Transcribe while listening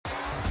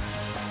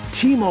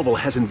T-Mobile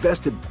has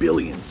invested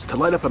billions to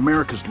light up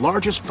America's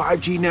largest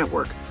 5G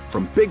network,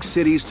 from big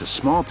cities to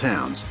small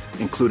towns,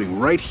 including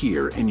right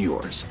here in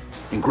yours.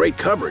 And great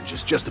coverage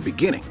is just the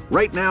beginning.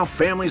 Right now,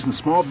 families and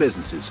small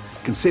businesses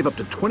can save up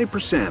to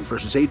 20%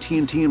 versus AT&T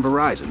and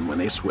Verizon when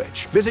they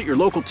switch. Visit your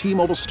local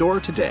T-Mobile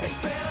store today.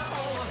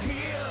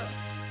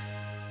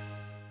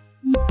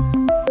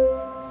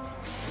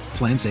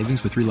 Plan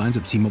savings with 3 lines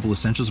of T-Mobile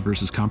Essentials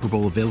versus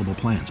comparable available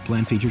plans.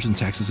 Plan features and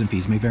taxes and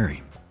fees may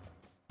vary.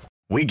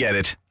 We get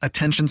it.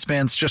 Attention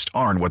spans just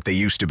aren't what they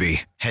used to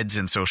be. Heads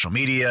in social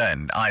media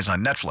and eyes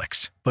on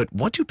Netflix. But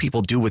what do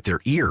people do with their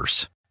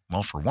ears?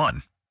 Well, for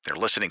one, they're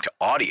listening to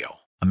audio.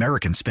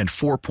 Americans spend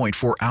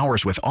 4.4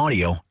 hours with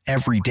audio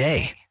every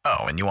day. Oh,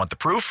 and you want the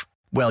proof?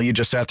 Well, you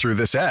just sat through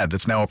this ad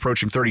that's now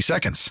approaching 30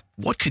 seconds.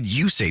 What could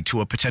you say to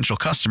a potential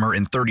customer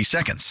in 30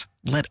 seconds?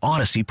 Let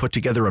Odyssey put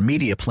together a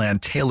media plan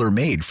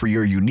tailor-made for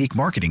your unique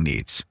marketing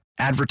needs.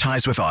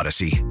 Advertise with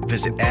Odyssey.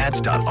 Visit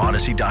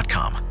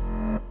ads.odyssey.com.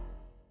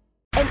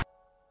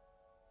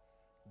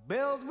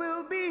 Bells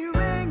will be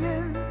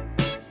ringing.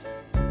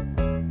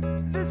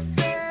 The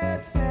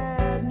sad,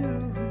 sad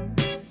news.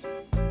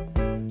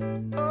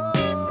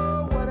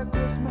 Oh, what a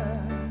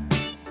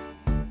Christmas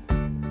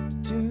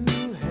to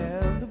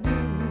have the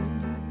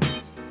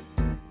blues.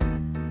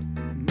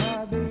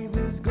 My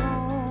baby's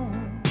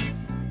gone.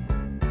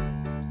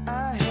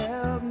 I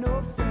have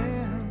no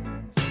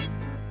friends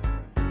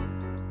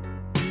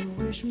to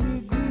wish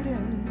me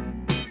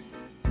greeting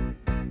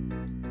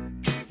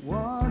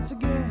once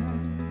again.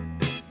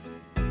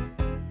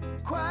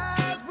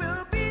 Choirs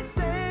will be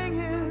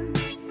singing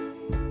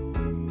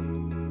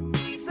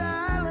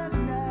Silent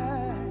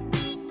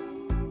Night.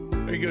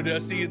 There you go,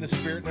 Dusty, in the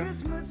spirit now.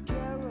 Christmas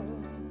carol.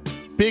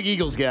 Big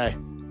Eagles guy.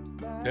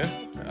 Yeah,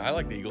 I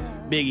like the Eagles.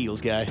 Big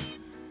Eagles guy.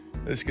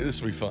 This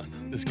will be fun.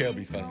 This guy will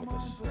be fun with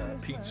us.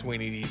 Pete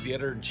Sweeney, the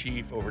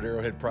editor-in-chief over at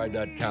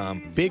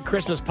arrowheadpride.com. Big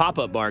Christmas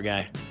pop-up bar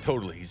guy.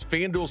 Totally. He's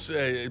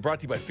FanDuel, brought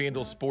to you by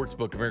FanDuel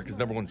Sportsbook, America's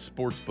 #1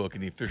 sportsbook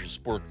and the official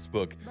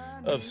sportsbook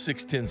of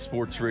 610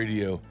 Sports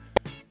Radio.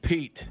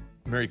 Pete,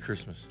 Merry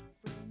Christmas.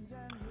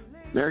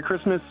 Merry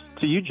Christmas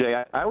to you,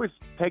 Jay. I always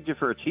pegged you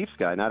for a Chiefs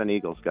guy, not an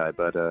Eagles guy,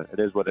 but it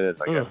is what it is,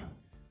 I guess.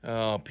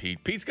 Oh,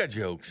 Pete. Pete's got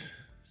jokes.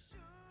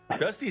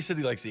 Dusty said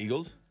he likes the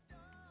Eagles.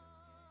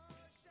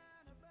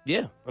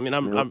 Yeah, I mean,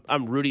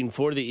 I'm rooting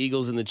for the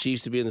Eagles and the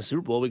Chiefs to be in the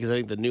Super Bowl because I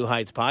think the New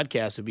Heights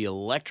podcast would be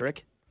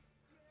electric.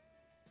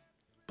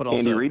 But also,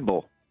 Andy Reid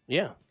Bowl.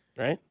 Yeah,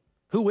 right.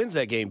 Who wins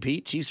that game,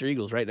 Pete? Chiefs or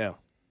Eagles right now?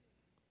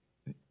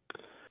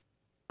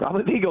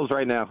 Probably the Eagles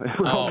right now.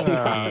 Oh,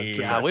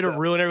 God, way to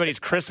ruin everybody's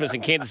Christmas in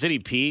Kansas City,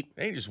 Pete.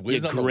 Hey, just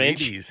whiz You on the Grinch.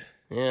 ladies.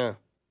 Yeah.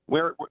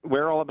 We're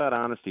all about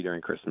honesty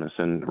during Christmas,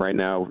 and right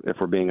now, if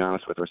we're being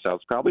honest with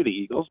ourselves, probably the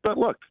Eagles. But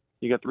look,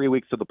 you got 3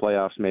 weeks to the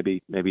playoffs.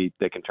 Maybe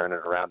they can turn it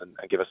around and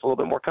give us a little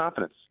bit more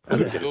confidence. Well,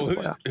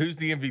 who's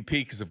the MVP?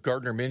 Because if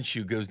Gardner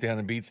Minshew goes down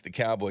and beats the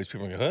Cowboys,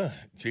 people are going,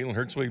 Jalen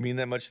Hurts will mean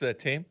that much to that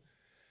team?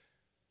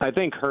 I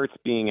think Hurts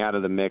being out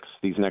of the mix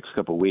these next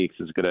couple of weeks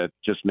is going to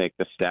just make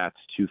the stats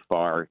too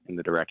far in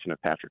the direction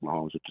of Patrick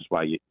Mahomes, which is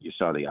why you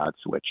saw the odds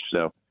switch.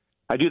 So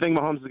I do think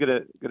Mahomes is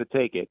going to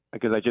take it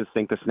because I just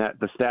think the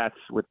stats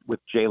with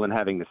Jalen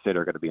having to sit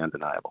are going to be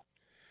undeniable.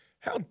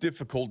 How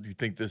difficult do you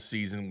think this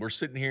season? We're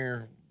sitting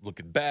here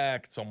looking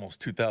back. It's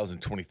almost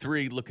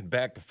 2023. Looking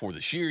back before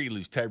this year, you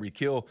lose Tyreek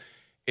Hill,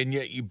 and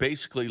yet you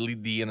basically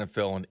lead the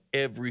NFL in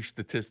every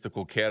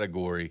statistical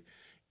category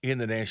in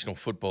the National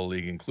Football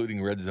League,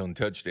 including red zone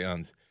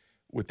touchdowns,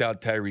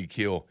 without Tyreek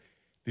Hill.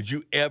 Did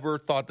you ever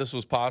thought this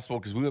was possible?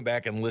 Because we went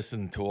back and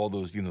listened to all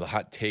those, the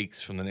hot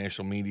takes from the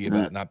national media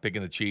about not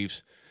picking the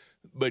Chiefs.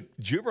 But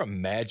did you ever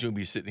imagine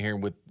we'd be sitting here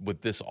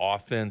with this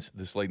offense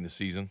this late in the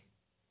season?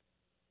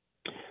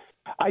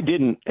 I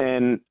didn't,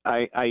 and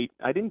I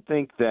didn't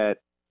think that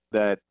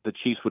the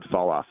Chiefs would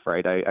fall off,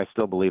 right? I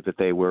still believe that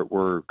they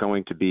were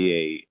going to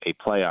be a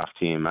playoff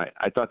team.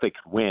 I thought they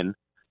could win.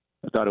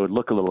 I thought it would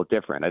look a little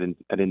different. I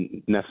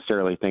didn't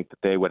necessarily think that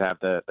they would have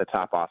the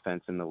top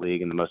offense in the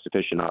league and the most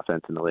efficient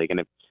offense in the league. And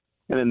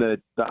then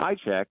the eye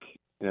check,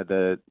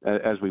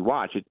 as we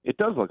watch, it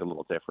does look a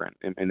little different,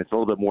 and it's a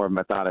little bit more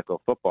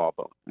methodical football.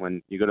 But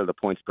when you go to the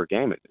points per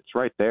game, it's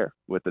right there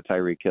with the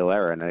Tyreek Hill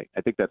era, and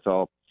I think that's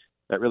all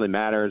that really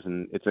matters.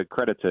 And it's a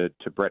credit to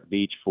Brett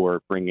Veach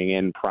for bringing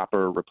in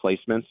proper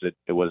replacements.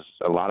 It was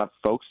a lot of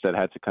folks that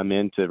had to come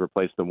in to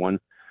replace the one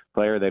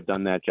player. They've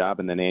done that job,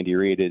 and then Andy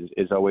Reid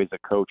is always a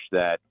coach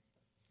that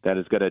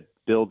is going to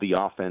build the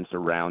offense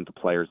around the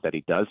players that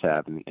he does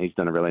have, and he's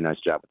done a really nice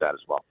job with that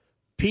as well.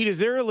 Pete, is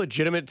there a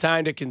legitimate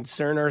time to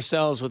concern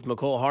ourselves with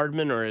Mecole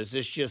Hardman, or is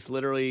this just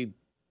literally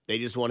they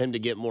just want him to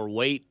get more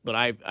weight? But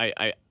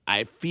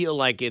I feel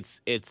like it's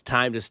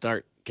time to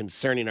start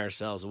concerning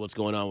ourselves with what's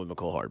going on with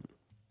Mecole Hardman.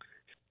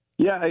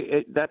 Yeah,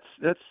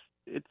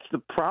 it's the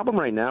problem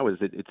right now is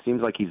it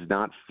seems like he's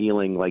not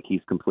feeling like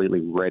he's completely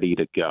ready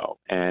to go.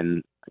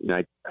 And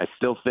I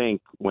still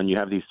think when you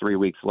have these 3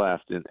 weeks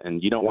left,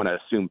 and you don't want to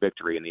assume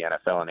victory in the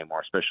NFL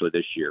anymore, especially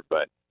this year,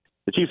 but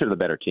the Chiefs are the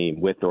better team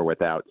with or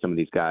without some of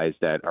these guys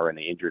that are in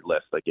the injured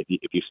list. Like if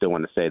you still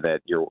want to say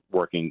that you're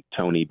working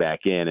Tony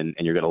back in, and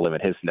you're going to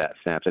limit his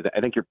snaps. I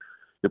think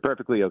you're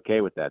perfectly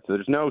okay with that. So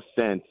there's no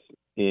sense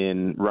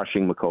in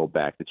rushing McColl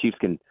back. The Chiefs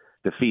can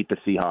defeat the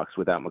Seahawks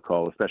without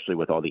McColl, especially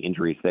with all the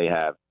injuries they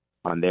have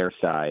on their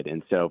side.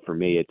 And so for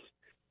me, it's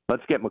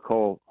let's get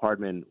McColl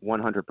Hardman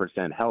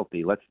 100%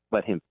 healthy. Let's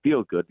let him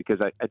feel good, because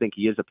I think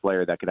he is a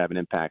player that could have an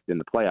impact in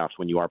the playoffs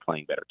when you are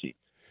playing better teams.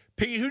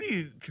 Pete, who do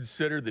you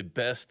consider the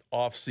best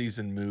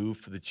offseason move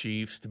for the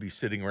Chiefs to be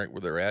sitting right where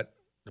they're at,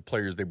 the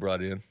players they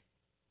brought in?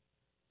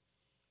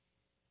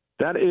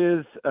 That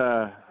is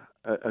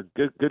a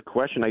good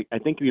question. I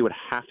think we would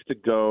have to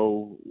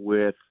go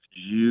with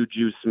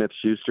Juju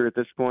Smith-Schuster at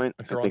this point.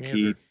 That's the wrong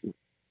answer.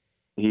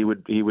 He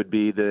would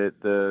be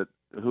the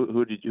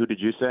who did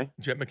you say?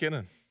 Jet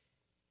McKinnon.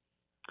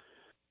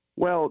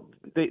 Well,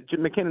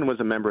 McKinnon was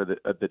a member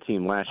of the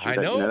team last year.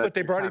 I know, but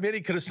they brought him in.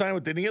 He could have signed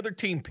with any other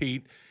team,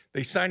 Pete.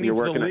 They signed him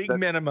for the league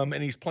minimum,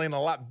 and he's playing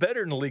a lot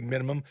better than the league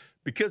minimum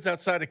because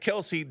outside of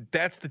Kelsey,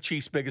 that's the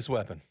Chiefs' biggest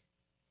weapon.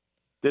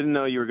 Didn't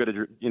know you were going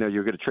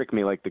to trick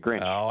me like the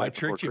Grinch. Oh, I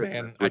tricked you,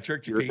 man. I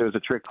tricked you, Pete. It was a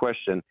trick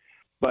question.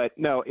 But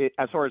no,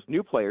 as far as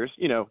new players,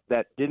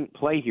 that didn't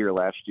play here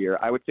last year,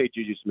 I would say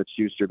Juju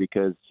Smith-Schuster,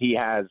 because he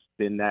has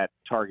been that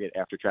target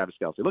after Travis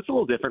Kelce. It looks a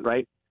little different,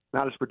 right?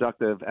 Not as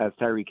productive as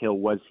Tyreek Hill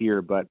was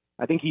here, but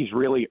I think he's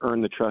really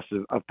earned the trust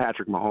of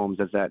Patrick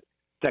Mahomes as that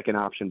second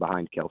option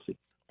behind Kelce.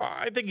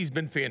 I think he's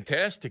been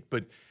fantastic,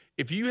 but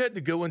if you had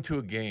to go into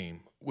a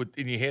game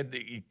and you had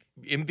the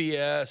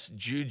MVS,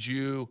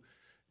 Juju,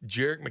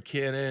 Jerick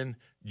McKinnon,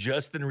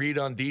 Justin Reed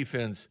on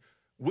defense,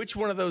 which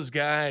one of those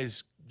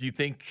guys do you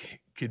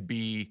think could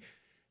be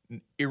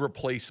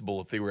irreplaceable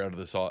if they were out of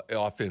this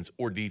offense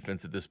or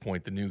defense at this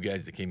point, the new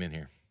guys that came in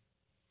here?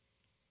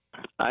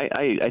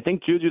 I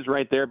think Juju's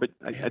right there, but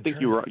I think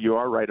you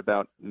are right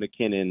about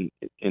McKinnon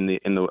in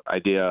the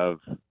idea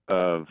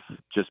of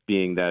just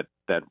being that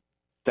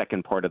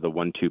second part of the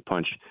 1-2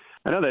 punch.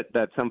 I know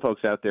that some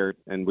folks out there,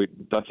 and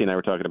Dusty and I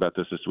were talking about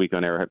this week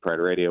on Arrowhead Pride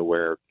Radio,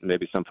 where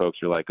maybe some folks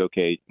are like,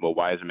 okay, well,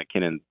 why isn't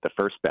McKinnon the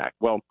first back?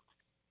 Well,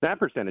 that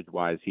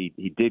percentage-wise,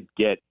 he did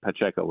get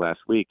Pacheco last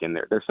week, and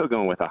they're still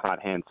going with a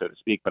hot hand, so to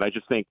speak. But I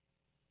just think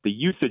the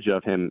usage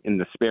of him in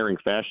the sparing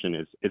fashion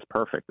is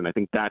perfect, and I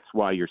think that's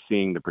why you're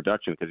seeing the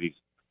production, because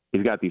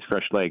he's got these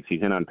fresh legs.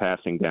 He's in on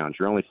passing downs.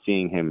 You're only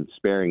seeing him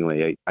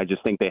sparingly. I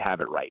just think they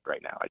have it right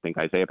now. I think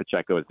Isaiah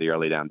Pacheco is the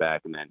early down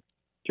back, and then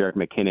Jerick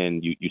McKinnon,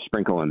 you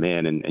sprinkle him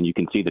in, and you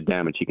can see the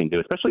damage he can do,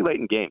 especially late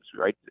in games,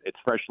 right? It's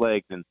fresh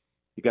legs, and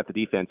you got the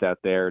defense out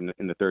there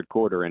in the third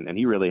quarter, and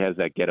he really has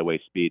that getaway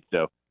speed.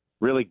 So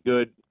really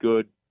good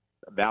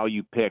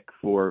value pick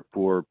for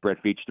Brett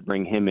Veach to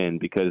bring him in,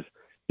 because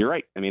you're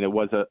right. I mean, it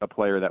was a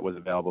player that was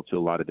available to a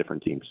lot of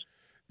different teams.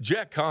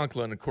 Jack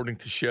Conklin, according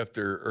to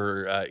Schefter,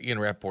 or Ian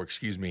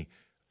Rappaport,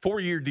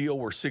 4-year deal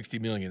worth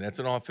 $60 million. That's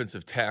an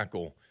offensive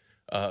tackle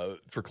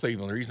for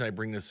Cleveland. The reason I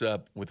bring this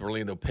up with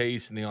Orlando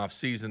Pace in the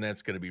offseason,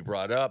 that's going to be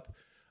brought up.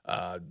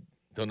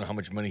 Don't know how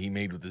much money he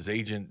made with his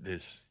agent,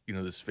 this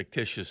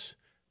fictitious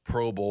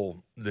Pro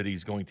Bowl that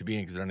he's going to be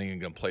in, because they're not even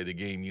going to play the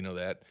game,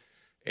 that,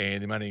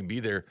 and they might not even be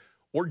there.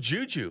 Or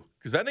Juju,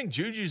 because I think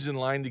Juju's in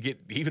line to get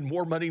even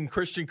more money than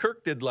Christian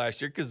Kirk did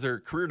last year, because their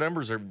career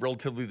numbers are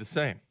relatively the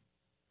same.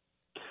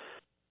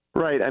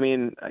 Right. I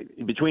mean,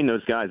 between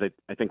those guys,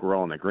 I think we're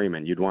all in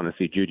agreement. You'd want to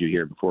see Juju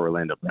here before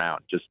Orlando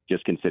Brown,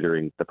 just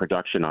considering the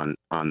production on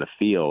the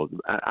field.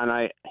 And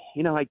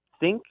I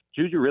think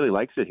Juju really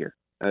likes it here.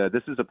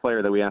 This is a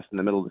player that we asked in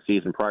the middle of the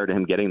season prior to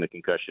him getting the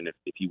concussion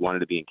if he wanted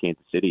to be in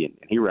Kansas City, and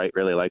he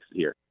really likes it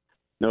here.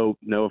 No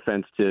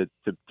offense to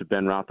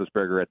Ben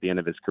Roethlisberger at the end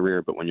of his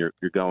career, but when you're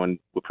going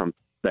from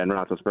Ben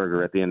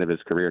Roethlisberger at the end of his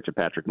career to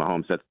Patrick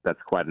Mahomes, that's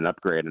quite an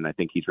upgrade, and I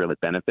think he's really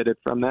benefited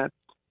from that.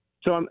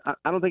 So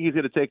I don't think he's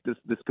going to take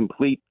this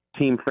complete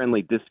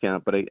team-friendly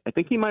discount, but I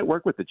think he might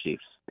work with the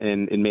Chiefs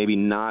and maybe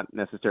not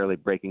necessarily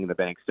breaking the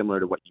bank, similar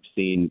to what you've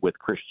seen with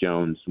Chris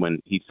Jones when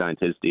he signed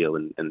his deal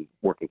and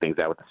working things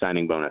out with the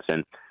signing bonus,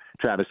 and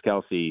Travis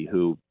Kelce,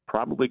 who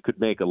probably could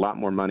make a lot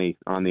more money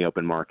on the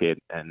open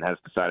market and has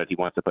decided he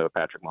wants to play with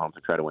Patrick Mahomes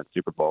and try to win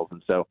Super Bowls.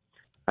 And so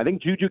I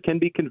think Juju can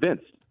be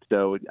convinced.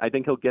 So I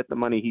think he'll get the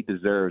money he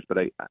deserves, but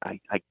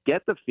I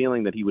get the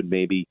feeling that he would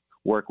maybe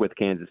work with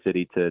Kansas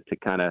City to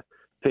kind of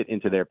fit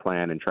into their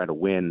plan and try to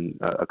win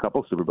a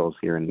couple Super Bowls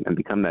here and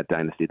become that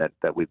dynasty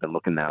that we've been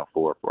looking now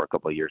for a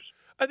couple of years.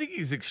 I think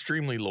he's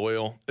extremely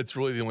loyal. That's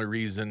really the only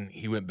reason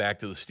he went back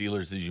to the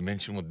Steelers, as you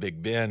mentioned, with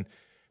Big Ben,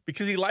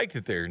 because he liked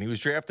it there, and he was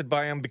drafted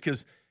by him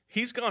because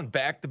he's gone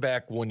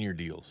back-to-back one-year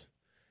deals.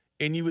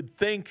 And you would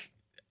think,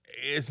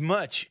 as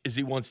much as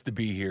he wants to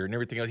be here and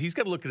everything else, he's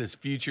got to look at his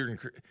future.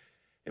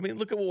 And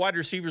look at what wide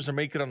receivers are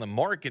making on the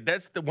market.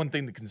 That's the one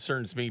thing that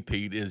concerns me,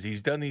 Pete, is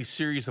he's done these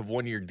series of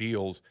one-year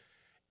deals,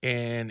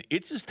 and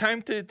it's his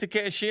time to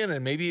cash in,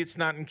 and maybe it's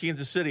not in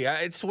Kansas City.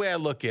 It's the way I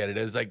look at it.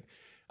 As I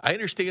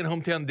understand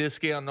hometown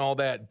discount and all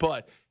that,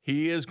 but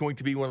he is going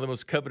to be one of the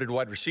most coveted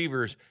wide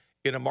receivers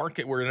in a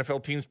market where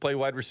NFL teams play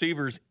wide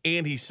receivers,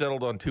 and he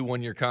settled on 2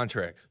 one-year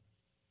contracts.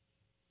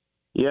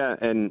 Yeah,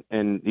 and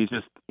he's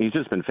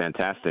just been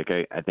fantastic.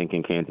 I think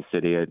in Kansas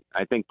City,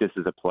 I think this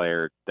is a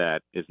player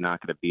that is not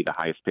going to be the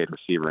highest paid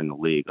receiver in the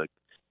league. Like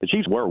the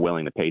Chiefs were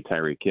willing to pay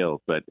Tyreek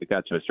Hill, but it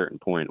got to a certain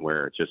point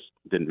where it just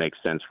didn't make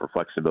sense for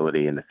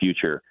flexibility in the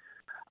future.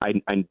 I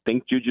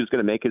think Juju's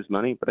going to make his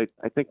money, but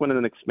I think with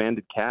an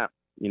expanded cap,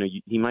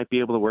 he might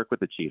be able to work with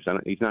the Chiefs.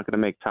 He's not going to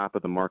make top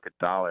of the market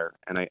dollar,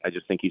 and I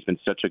just think he's been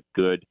such a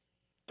good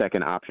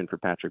second option for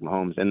Patrick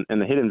Mahomes. And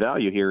the hidden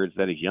value here is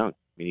that he's young.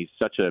 I mean, he's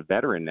such a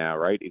veteran now,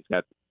 right? He's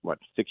got,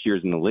 6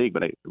 years in the league,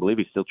 but I believe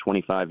he's still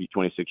 25,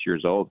 26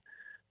 years old.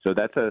 So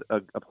that's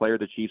a player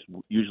the Chiefs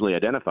usually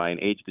identify, an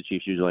age the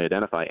Chiefs usually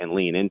identify and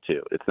lean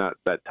into. It's not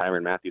that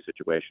Tyrann Mathieu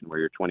situation where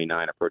you're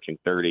 29, approaching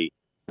 30,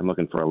 and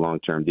looking for a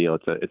long-term deal.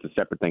 It's a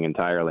separate thing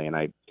entirely. And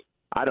I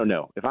don't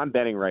know. If I'm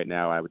betting right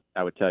now,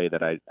 I would tell you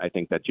that I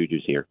think that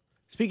Juju's here.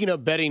 Speaking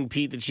of betting,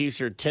 Pete, the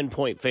Chiefs are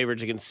 10-point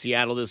favorites against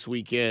Seattle this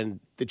weekend.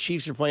 The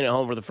Chiefs are playing at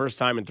home for the first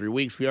time in 3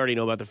 weeks. We already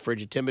know about the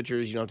frigid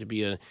temperatures. You don't have to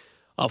be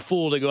a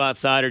fool to go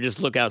outside or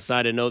just look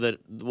outside and know that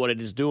what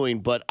it is doing.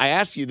 But I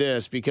ask you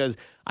this because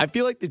I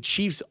feel like the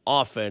Chiefs'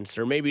 offense,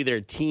 or maybe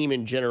their team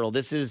in general,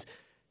 this is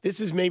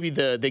maybe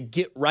the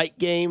get right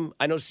game.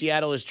 I know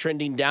Seattle is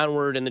trending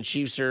downward, and the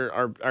Chiefs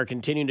are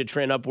continuing to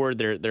trend upward.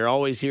 They're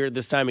always here at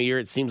this time of year.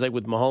 It seems like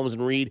with Mahomes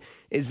and Reed.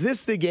 Is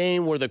this the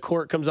game where the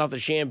cork comes off the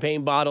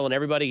champagne bottle and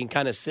everybody can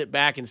kind of sit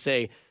back and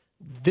say,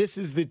 "This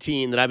is the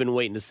team that I've been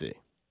waiting to see"?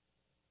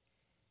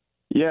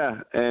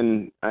 Yeah,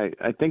 and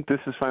I think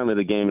this is finally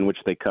the game in which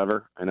they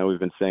cover. I know we've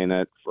been saying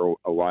that for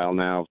a while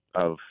now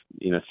of,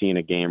 seeing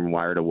a game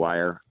wire to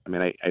wire. I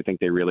mean, I think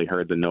they really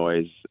heard the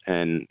noise,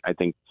 and I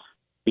think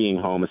being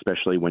home,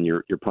 especially when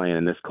you're playing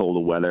in this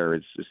cold weather,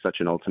 is such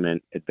an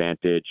ultimate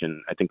advantage.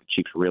 And I think the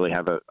Chiefs really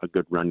have a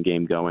good run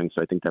game going,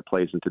 so I think that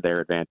plays into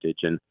their advantage.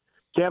 And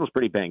Seattle's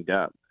pretty banged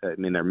up. I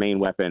mean, their main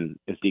weapon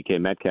is DK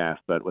Metcalf,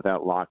 but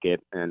without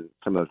Lockett and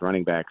some of those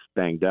running backs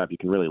banged up, you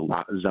can really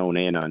zone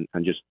in on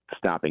just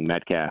stopping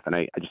Metcalf. And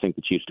I just think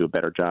the Chiefs do a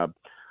better job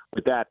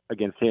with that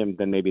against him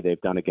than maybe they've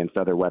done against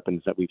other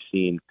weapons that we've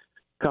seen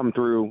come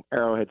through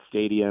Arrowhead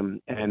Stadium.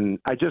 And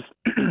I just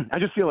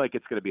feel like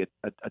it's going to be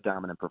a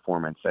dominant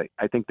performance.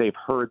 I think they've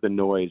heard the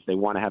noise. They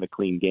want to have a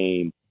clean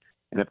game.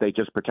 And if they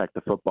just protect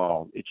the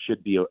football, it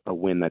should be a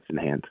win that's in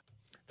hand.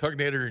 Talking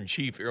to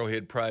editor-in-chief,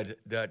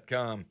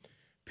 arrowheadpride.com,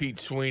 Pete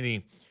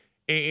Sweeney.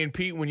 And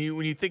Pete, when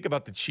you think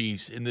about the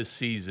Chiefs in this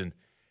season,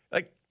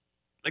 like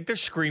they're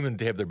screaming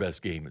to have their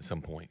best game at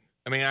some point.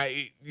 I mean,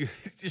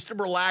 it's just a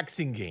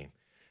relaxing game.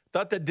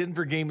 Thought that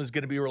Denver game was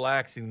going to be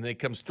relaxing, and they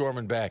come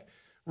storming back.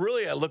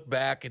 Really, I look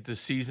back at this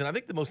season. I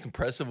think the most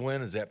impressive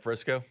win is at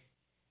Frisco.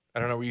 I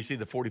don't know where you see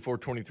the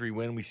 44-23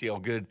 win. We see how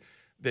good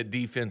that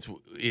defense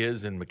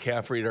is, and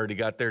McCaffrey had already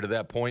got there to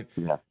that point.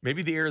 Yeah.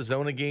 Maybe the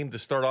Arizona game to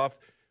start off.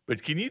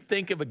 But can you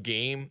think of a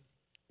game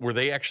where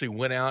they actually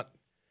went out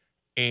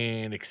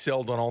and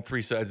excelled on all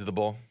three sides of the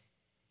ball?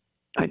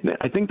 I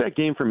think that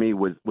game for me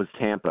was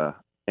Tampa,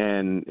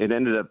 and it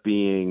ended up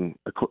being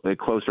a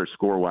closer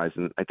score-wise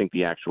than I think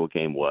the actual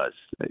game was.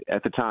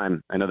 At the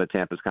time, I know that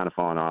Tampa's kind of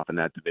fallen off, and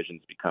that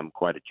division's become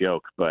quite a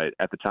joke. But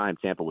at the time,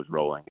 Tampa was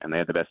rolling, and they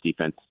had the best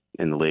defense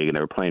in the league, and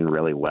they were playing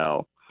really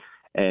well.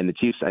 And the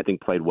Chiefs, I think,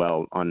 played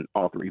well on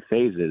all three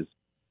phases.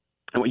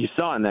 And what you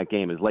saw in that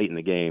game is late in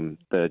the game,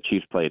 the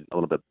Chiefs played a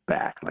little bit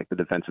back. Like the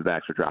defensive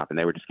backs were dropping.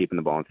 They were just keeping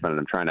the ball in front of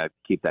them, trying to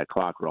keep that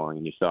clock rolling.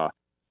 And you saw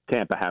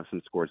Tampa have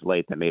some scores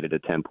late that made it a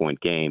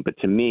 10-point game. But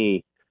to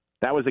me,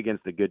 that was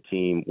against a good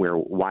team where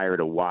wire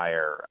to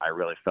wire, I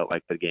really felt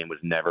like the game was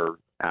never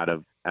out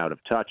of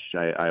touch.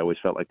 I always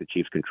felt like the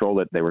Chiefs controlled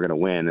it. They were going to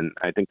win. And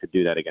I think to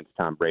do that against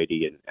Tom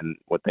Brady and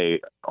what they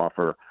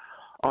offer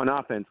on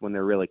offense when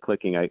they're really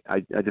clicking, I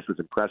just was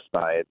impressed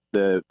by it.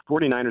 The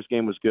 49ers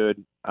game was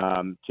good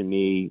to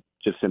me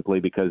just simply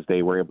because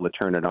they were able to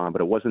turn it on,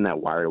 but it wasn't that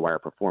wire-to-wire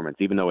performance.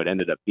 Even though it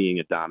ended up being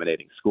a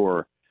dominating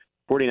score,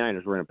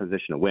 49ers were in a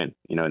position to win,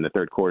 in the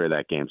third quarter of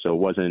that game. So it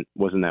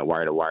wasn't that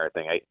wire-to-wire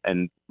thing.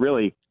 And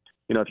really,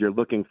 if you're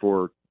looking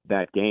for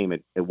that game,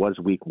 it was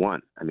week one.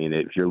 I mean,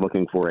 if you're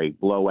looking for a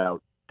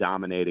blowout,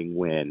 dominating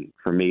win,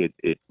 for me,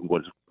 it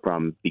was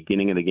from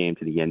beginning of the game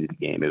to the end of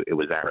the game. It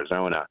was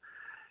Arizona.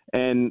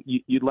 And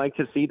you'd like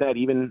to see that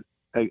even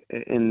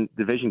in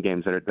division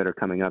games that are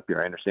coming up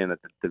here. I understand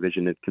that the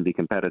division can be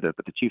competitive,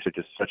 but the Chiefs are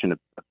just such in a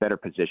better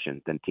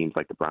position than teams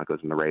like the Broncos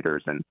and the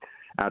Raiders, and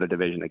out of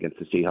division against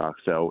the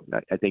Seahawks. So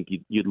I think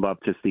you'd love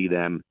to see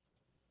them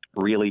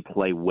really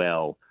play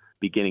well,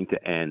 beginning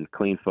to end,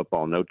 clean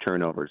football, no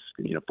turnovers,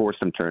 force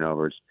some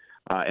turnovers,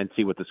 and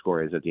see what the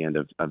score is at the end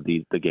of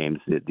the games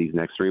these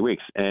next 3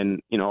 weeks.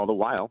 And all the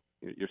while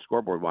you're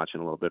scoreboard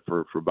watching a little bit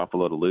for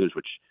Buffalo to lose,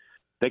 which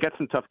they got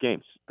some tough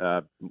games,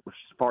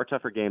 far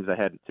tougher games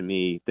ahead to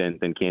me than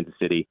Kansas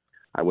City.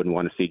 I wouldn't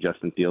want to see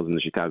Justin Fields and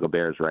the Chicago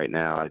Bears right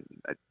now.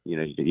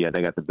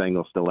 They got the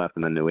Bengals still left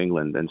and then New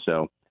England. And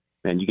so,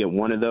 you get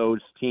one of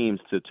those teams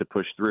to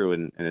push through,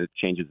 and it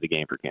changes the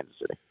game for Kansas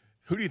City.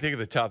 Who do you think of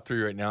the top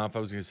three right now? If I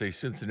was going to say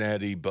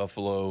Cincinnati,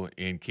 Buffalo,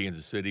 and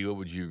Kansas City, what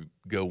would you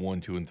go 1,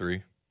 2, and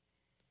 3?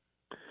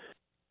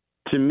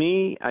 To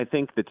me, I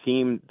think the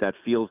team that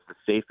feels the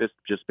safest,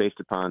 just based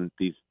upon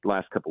these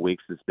last couple of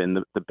weeks, has been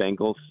the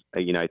Bengals.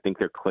 I think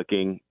they're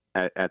clicking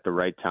at the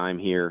right time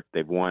here.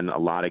 They've won a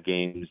lot of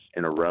games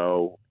in a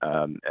row.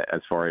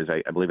 As far as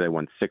I believe they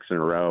won 6 in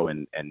a row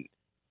and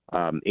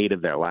 8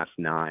 of their last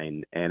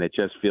 9. And it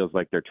just feels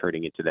like they're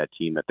turning into that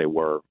team that they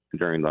were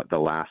during the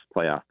last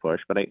playoff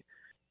push. But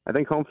I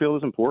think home field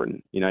is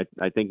important.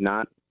 I think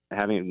not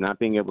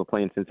being able to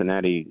play in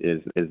Cincinnati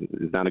is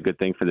not a good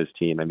thing for this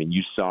team. I mean,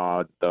 you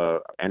saw the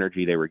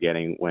energy they were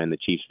getting when the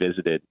Chiefs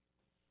visited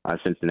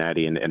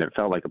Cincinnati, and it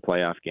felt like a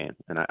playoff game.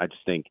 And I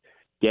just think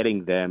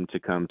getting them to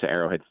come to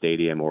Arrowhead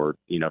Stadium, or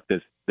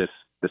if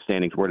the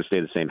standings were to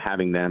stay the same,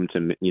 having them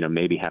to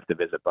maybe have to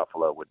visit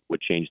Buffalo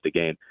would change the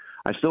game.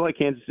 I still like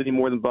Kansas City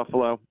more than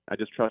Buffalo. I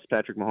just trust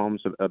Patrick Mahomes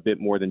a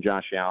bit more than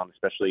Josh Allen,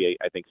 especially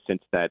I think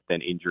since that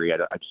injury. I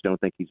just don't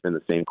think he's been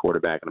the same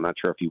quarterback, and I'm not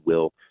sure if he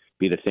will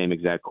be the same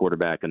exact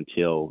quarterback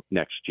until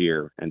next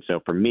year. And so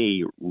for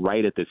me,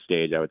 right at this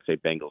stage, I would say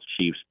Bengals,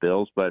 Chiefs,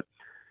 Bills. But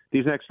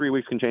these next 3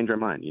 weeks can change our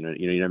mind.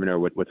 You never know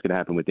what's going to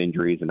happen with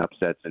injuries and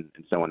upsets and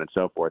so on and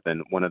so forth.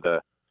 And one of the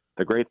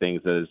great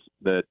things is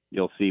that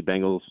you'll see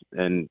Bengals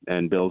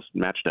and Bills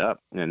matched up,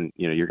 and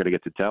you're going to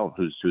get to tell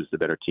who's the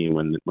better team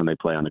when they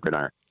play on the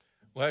gridiron.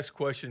 Last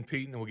question,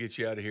 Pete, and we'll get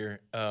you out of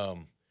here.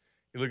 You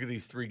look at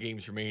these 3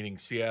 games remaining: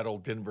 Seattle,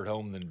 Denver at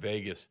home, then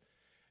Vegas.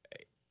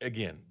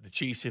 Again, the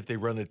Chiefs, if they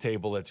run the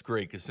table, that's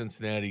great, because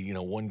Cincinnati,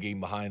 1 game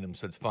behind them,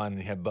 so it's fine.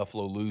 They have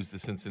Buffalo lose to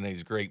Cincinnati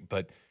is great.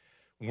 But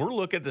when we're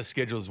looking at the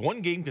schedule, does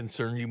one game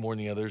concern you more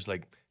than the others?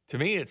 Like, to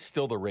me, it's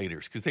still the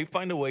Raiders, because they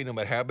find a way, no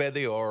matter how bad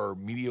they are or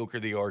mediocre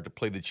they are, to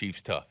play the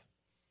Chiefs tough.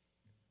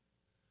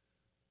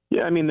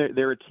 Yeah, I mean,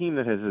 they're a team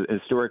that has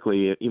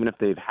historically, even if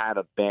they've had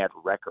a bad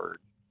record,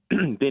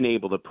 been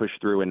able to push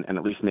through and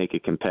at least make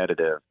it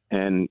competitive.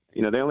 And,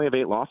 they only have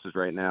 8 losses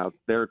right now.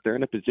 They're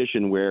in a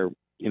position where,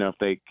 if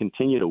they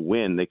continue to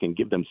win, they can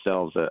give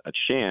themselves a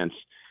chance.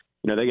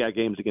 They got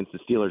games against the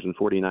Steelers and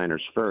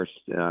 49ers first.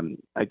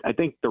 I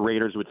think the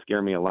Raiders would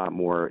scare me a lot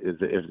more as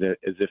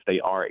if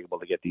they are able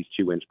to get these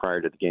 2 wins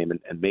prior to the game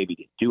and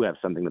maybe do have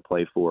something to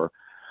play for.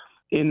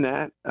 In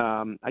that,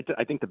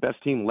 I think the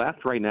best team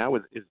left right now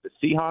is the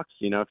Seahawks.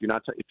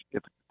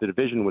 If the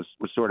division was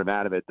sort of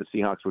out of it, the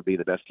Seahawks would be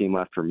the best team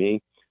left for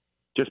me,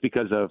 just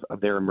because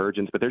of their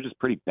emergence. But they're just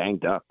pretty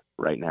banged up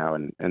right now,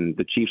 and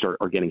the Chiefs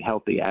are getting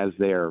healthy as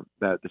the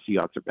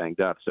Seahawks are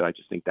banged up. So I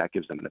just think that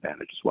gives them an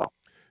advantage as well.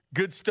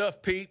 Good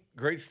stuff, Pete.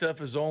 Great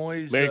stuff as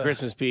always. Merry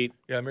Christmas, Pete.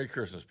 Yeah, Merry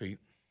Christmas, Pete.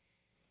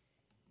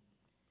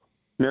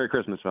 Merry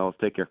Christmas, fellas.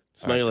 Take care.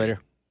 Smell you later.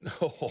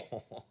 He'll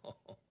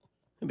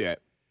be all right.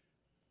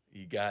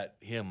 You got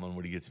him on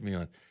what he gets me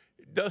on.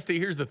 Dusty,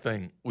 here's the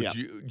thing with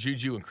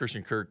Juju and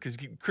Christian Kirk, because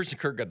Christian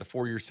Kirk got the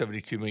 4-year,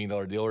 $72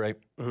 million deal, right?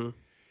 Mm-hmm.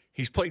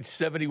 He's played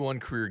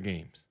 71 career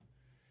games.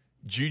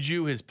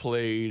 Juju has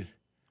played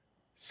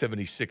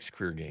 76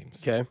 career games.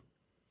 Okay.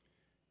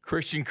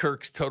 Christian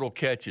Kirk's total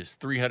catches,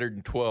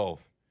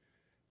 312.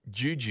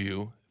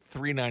 Juju,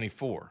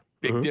 394.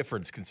 Big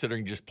difference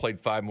considering he just played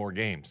 5 more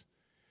games.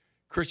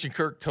 Christian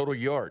Kirk, total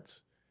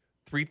yards,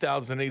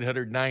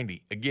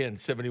 3,890. Again,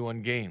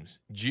 71 games.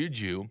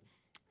 Juju,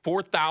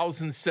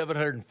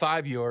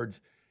 4,705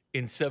 yards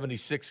in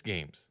 76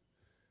 games.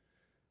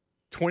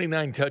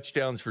 29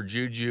 touchdowns for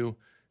Juju.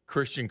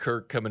 Christian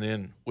Kirk coming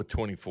in with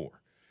 24.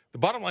 The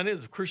bottom line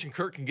is, if Christian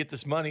Kirk can get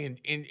this money,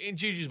 and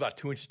Juju's about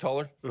 2 inches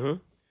taller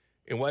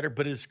and wider,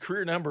 but his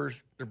career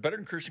numbers, they're better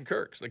than Christian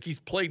Kirk's. Like, he's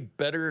played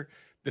better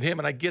than him,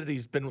 and I get it,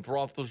 he's been with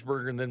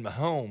Roethlisberger and then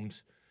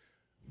Mahomes.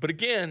 But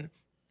again,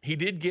 he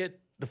did get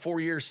the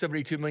 4 years,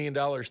 $72 million,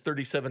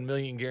 $37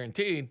 million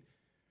guaranteed.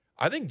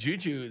 I think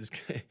Juju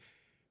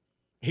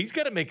he's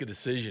got to make a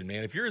decision,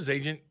 man. If you're his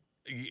agent,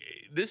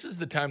 this is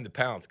the time to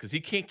pounce, because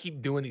he can't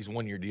keep doing these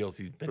 1-year deals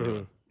he's been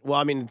doing. Well,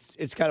 I mean,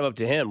 it's kind of up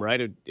to him,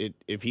 right?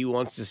 If he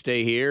wants to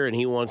stay here and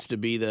he wants to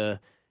be the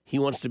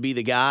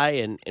guy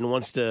and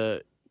wants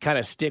to kind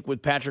of stick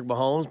with Patrick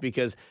Mahomes,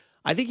 because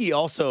I think he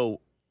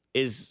also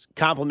is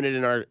complimented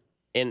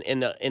in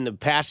the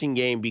passing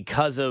game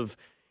because of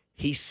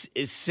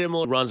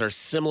runs are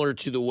similar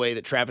to the way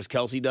that Travis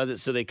Kelce does it,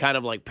 so they kind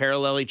of like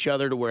parallel each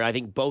other, to where I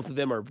think both of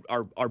them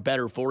are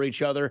better for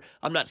each other.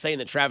 I'm not saying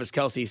that Travis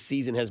Kelce's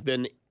season has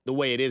been the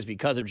way it is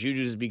because of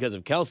Juju's, because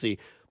of Kelce,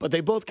 but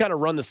they both kind of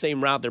run the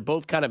same route. They're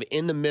both kind of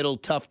in the middle,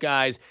 tough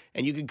guys,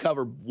 and you can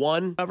cover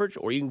one coverage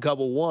or you can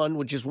cover one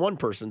with just one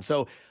person.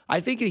 So I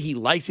think that he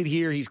likes it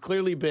here. He's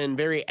clearly been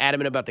very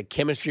adamant about the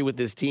chemistry with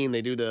this team.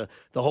 They do the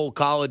whole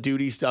Call of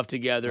Duty stuff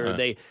together.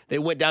 Uh-huh. They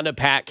went down to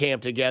Pat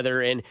camp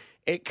together, and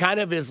it kind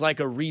of is like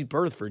a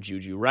rebirth for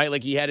Juju, right?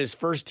 Like, he had his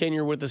first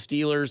tenure with the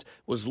Steelers,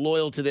 was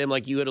loyal to them,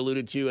 like you had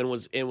alluded to, and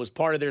was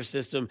part of their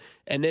system.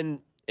 And then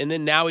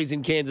now he's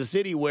in Kansas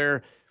City,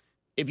 where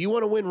if you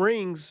want to win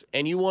rings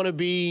and you want to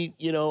be,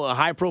 a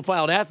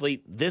high-profile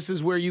athlete, this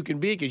is where you can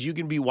be, because you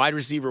can be wide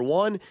receiver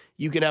 1.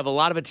 You can have a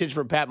lot of attention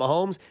from Pat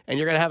Mahomes, and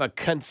you're going to have a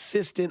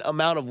consistent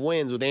amount of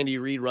wins with Andy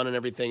Reid running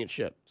everything at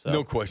ship. So.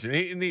 No question.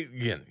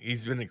 Again,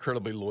 he's been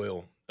incredibly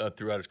loyal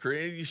throughout his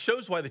career. It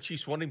shows why the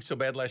Chiefs wanted him so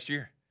bad last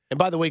year. And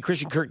by the way,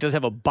 Christian Kirk does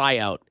have a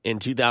buyout in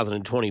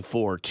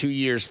 2024. 2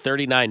 years,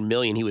 $39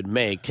 million he would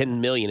make, $10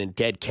 million in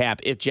dead cap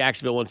if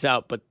Jacksonville wants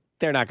out. But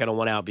they're not going to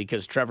want out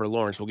because Trevor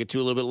Lawrence, we'll get to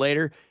a little bit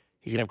later,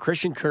 he's going to have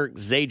Christian Kirk,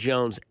 Zay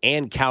Jones,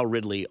 and Cal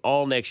Ridley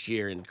all next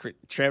year. And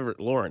Trevor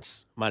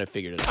Lawrence might have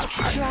figured it out.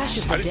 Trash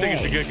of the I just think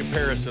it's a day. good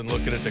comparison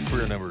looking at the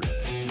career numbers.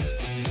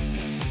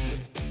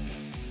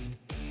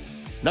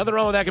 Nothing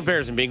wrong with that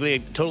comparison, Bingley. I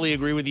totally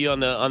agree with you on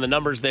the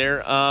numbers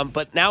there.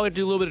 But now we have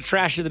to do a little bit of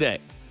trash of the day.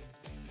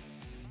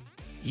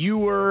 You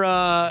were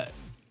a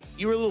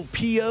little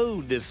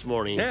PO'd this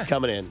morning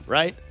coming in,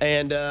 right?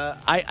 And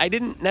I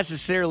didn't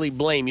necessarily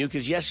blame you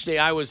because yesterday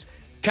I was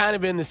kind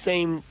of in the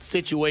same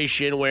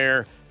situation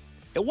where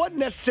it wasn't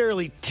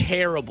necessarily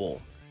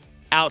terrible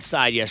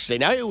outside yesterday.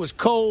 Now, it was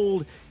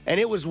cold and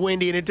it was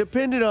windy, and it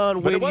depended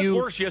on But when it was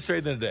worse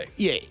yesterday than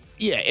today.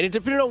 Yeah, and it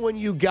depended on when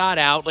you got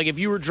out. Like, if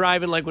you were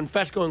driving, like when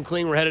Fesco and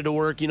Kling were headed to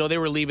work, they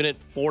were leaving at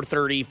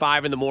 4:30,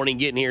 5 in the morning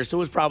getting here. So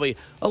it was probably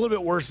a little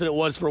bit worse than it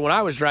was for when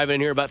I was driving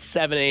in here about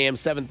 7 a.m.,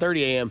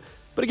 7:30 a.m.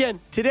 But again,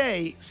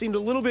 today seemed a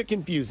little bit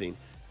confusing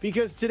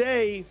because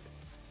today,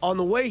 on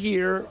the way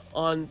here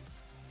on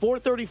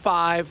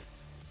 435,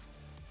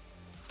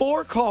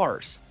 4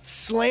 cars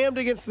slammed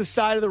against the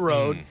side of the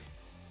road,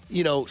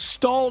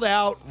 stalled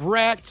out,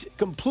 wrecked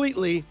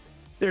completely.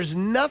 There's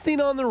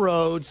nothing on the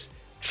roads.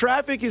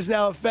 Traffic is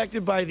now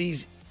affected by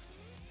these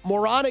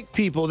moronic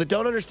people that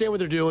don't understand what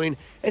they're doing.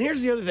 And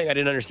here's the other thing I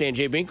didn't understand,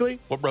 Jay Binkley.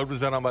 What road was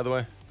that on, by the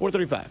way?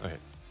 435. Okay.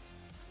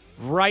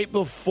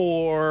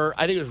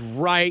 I think it was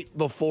right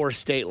before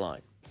State Line.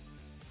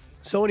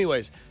 So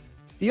anyways,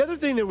 the other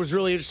thing that was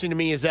really interesting to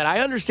me is that I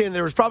understand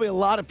there was probably a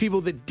lot of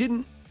people that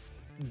didn't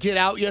get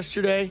out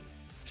yesterday,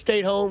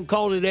 stayed home,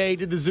 called it a day,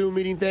 did the Zoom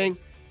meeting thing.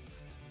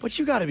 But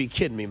you got to be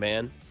kidding me,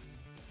 man.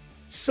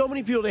 So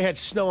many people, they had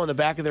snow on the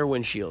back of their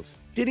windshields.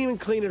 Didn't even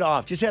clean it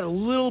off. Just had a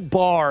little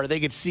bar they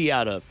could see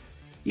out of.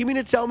 You mean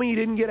to tell me you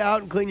didn't get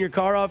out and clean your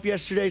car off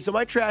yesterday? So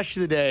my trash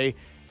of the day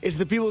is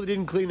the people that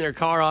didn't clean their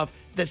car off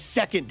the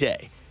second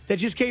day. That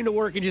just came to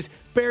work and just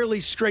barely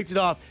scraped it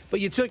off.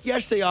 But you took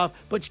yesterday off,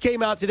 but you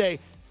came out today.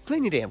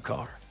 Clean your damn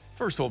car.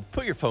 First of all,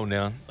 put your phone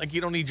down. Like,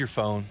 you don't need your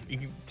phone. You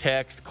can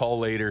text, call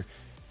later.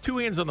 2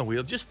 hands on the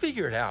wheel. Just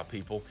figure it out,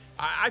 people.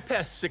 I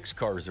passed 6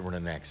 cars that were in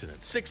an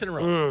accident. 6 in a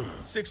row.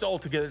 6 all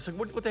together. It's like,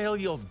 what the hell are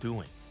y'all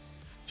doing?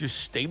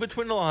 Just stay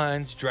between the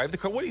lines, drive the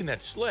car. What are you in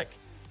that slick?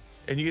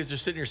 And you guys are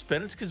sitting here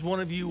spinning. It's because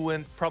one of you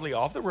went probably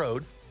off the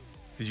road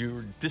because you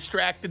were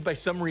distracted by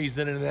some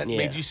reason, and that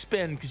made you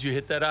spin because you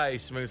hit that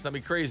ice. I mean, it's not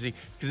be crazy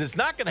because it's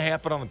not going to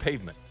happen on the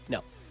pavement.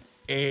 No.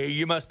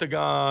 You must have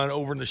gone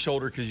over in the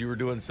shoulder because you were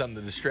doing something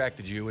that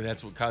distracted you, and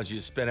that's what caused you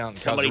to spin out. And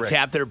Somebody cause a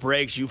wreck. tapped their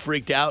brakes. You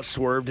freaked out,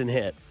 swerved, and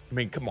hit. I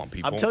mean, come on,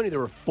 people. I'm telling you, there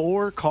were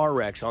 4 car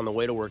wrecks on the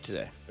way to work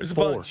today. There's a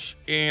 4. bunch.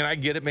 And I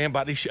get it, man.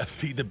 Body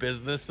shops need the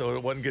business, so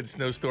it wasn't good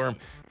snowstorm.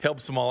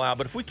 Helps them all out.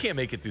 But if we can't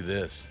make it through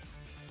this,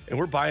 and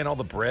we're buying all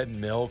the bread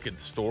and milk at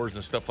stores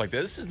and stuff like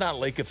that, this is not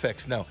lake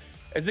effect snow.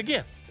 As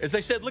I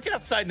said, look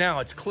outside now.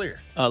 It's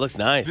clear. Oh, it looks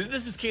nice.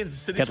 This is Kansas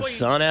City. Got the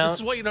sun out. This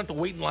is why you don't have to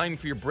wait in line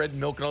for your bread and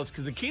milk and all this,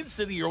 because in Kansas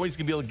City, you're always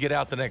going to be able to get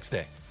out the next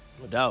day.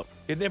 No doubt.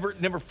 It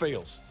never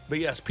fails. But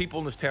yes, people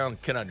in this town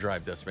cannot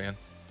drive dust, man.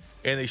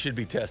 And they should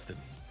be tested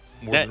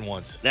more than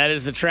once. That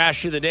is the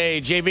trash of the day.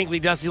 Jay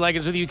Binkley, Dusty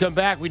Likens with you. Come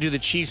back. We do the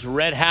Chiefs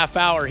Red Half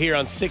Hour here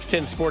on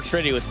 610 Sports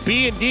Radio. It's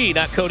B&D,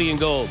 not Cody and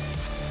Gold.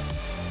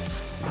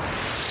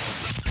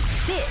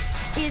 This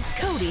is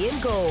Cody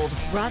and Gold,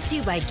 brought to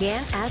you by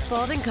Gann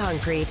Asphalt and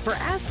Concrete. For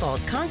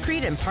asphalt,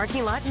 concrete, and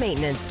parking lot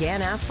maintenance,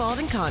 Gann Asphalt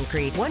and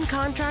Concrete. One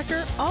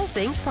contractor, all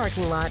things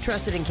parking lot.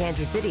 Trusted in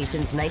Kansas City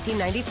since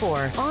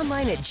 1994.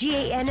 Online at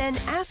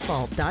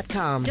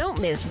GANNasphalt.com. Don't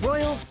miss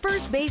Royals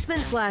first baseman /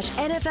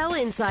 NFL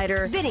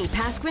insider, Vinny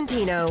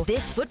Pasquantino.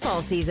 This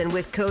football season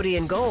with Cody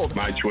and Gold.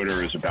 My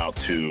Twitter is about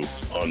to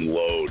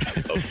unload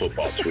of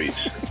football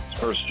tweets.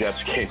 First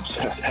Jets game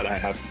that I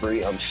have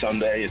free on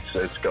Sunday.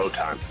 It's go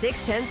time.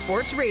 610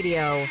 Sports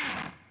Radio.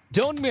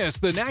 Don't miss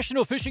the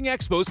National Fishing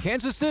Expo's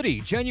Kansas City,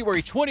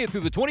 January 20th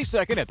through the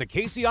 22nd at the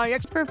KCI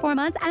Expo. For 4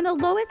 months and the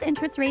lowest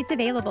interest rates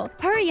available.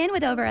 Hurry in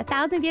with over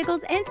 1,000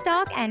 vehicles in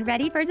stock and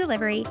ready for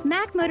delivery.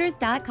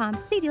 MaxMotors.com.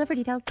 See dealer for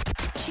details.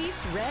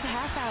 Chiefs Red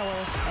Half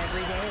Hour,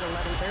 every day at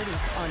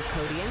 11:30 on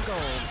Cody and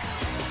Gold.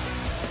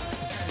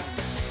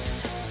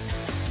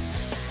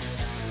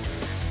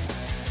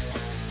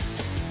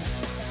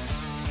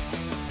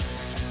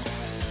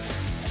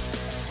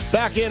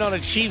 Back in on a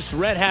Chiefs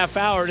Red Half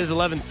Hour. It is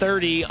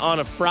 11:30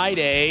 on a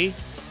Friday.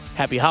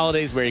 Happy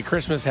holidays, Merry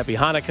Christmas, Happy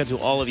Hanukkah to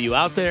all of you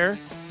out there.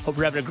 Hope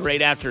you're having a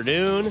great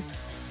afternoon.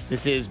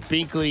 This is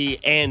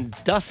Binkley and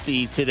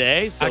Dusty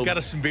today. So I got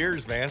us some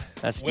beers, man.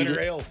 That's winter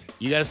ales.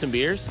 You got us some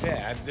beers?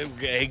 Yeah,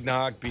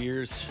 eggnog,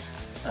 beers.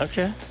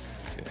 Okay.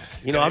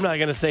 I'm not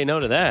going to say no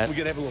to that. We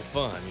could have a little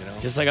fun,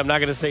 Just like I'm not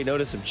going to say no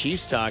to some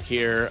Chiefs talk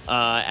here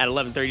at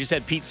 11:30. Just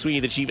had Pete Sweeney,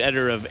 the chief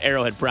editor of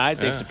Arrowhead Pride.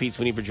 Thanks to Pete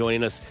Sweeney for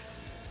joining us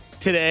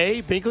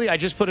today. Binkley, I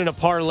just put in a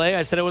parlay.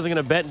 I said I wasn't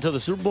going to bet until the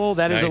Super Bowl.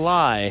 That is a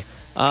lie.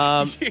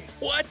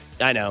 What?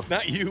 I know.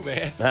 Not you,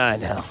 man. I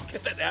know.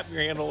 Get that app in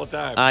your hand all the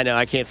time. I know.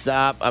 I can't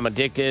stop. I'm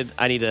addicted.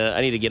 I need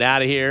to get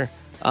out of here.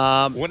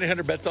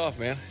 1-800 bets off,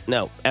 man.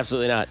 No,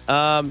 absolutely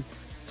not.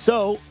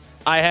 So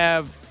I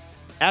have,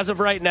 as of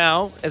right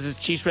now, as it's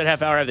Chiefs Red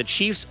Half Hour, I have the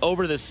Chiefs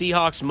over the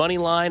Seahawks money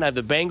line. I have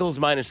the Bengals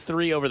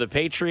 -3 over the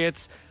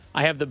Patriots.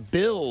 I have the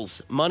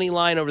Bills money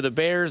line over the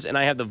Bears, and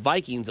I have the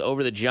Vikings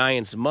over the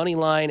Giants money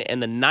line,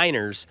 and the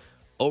Niners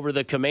over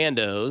the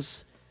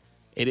Commandos.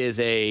 It is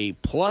a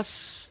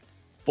plus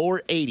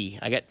 480.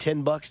 I got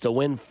 $10 to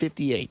win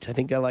 58. I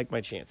think I like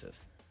my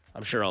chances.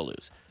 I'm sure I'll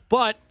lose.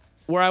 But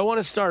where I want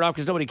to start off,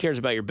 because nobody cares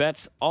about your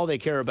bets, all they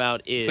care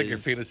about is... It's like your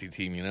fantasy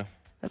team, you know?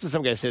 That's what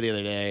some guy said the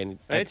other day. And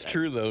It's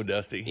true, though,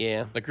 Dusty.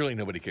 Yeah. Like, really,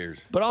 nobody cares.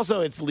 But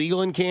also, it's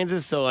legal in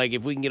Kansas, so, like,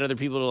 if we can get other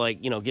people to,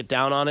 like, get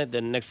down on it,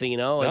 then next thing you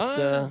know,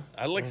 it's...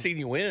 I like seeing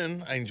you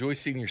win. I enjoy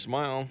seeing your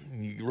smile.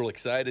 You get real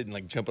excited and,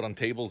 like, jumping on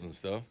tables and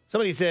stuff.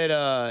 Somebody said,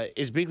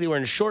 is Beakley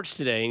wearing shorts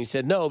today? And you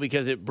said, no,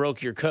 because it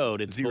broke your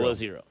code. It's below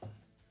 0.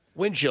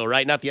 Wind chill,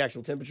 right? Not the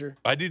actual temperature?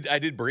 I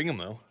did bring them,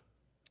 though.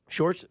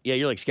 Shorts? Yeah,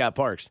 you're like Scott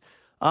Parks.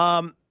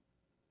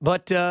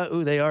 But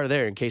they are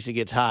there in case it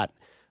gets hot.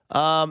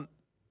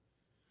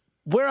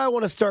 Where I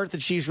want to start the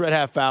Chiefs Red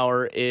Half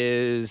Hour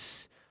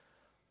is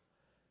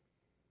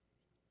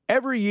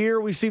every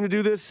year we seem to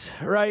do this,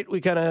 right?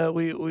 We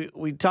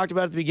talked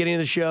about it at the beginning of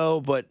the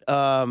show, but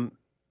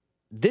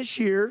this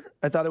year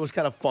I thought it was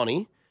kind of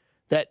funny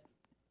that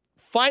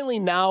finally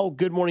now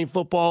Good Morning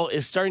Football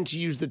is starting to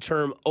use the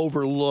term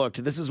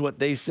overlooked. This is what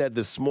they said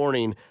this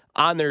morning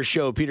on their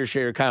show, Peter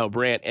Schrager, Kyle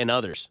Brandt, and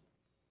others.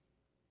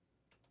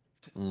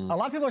 A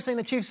lot of people are saying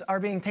the Chiefs are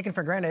being taken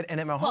for granted and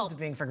that Mahomes is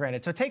being for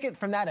granted. So take it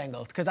from that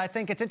angle, because I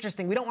think it's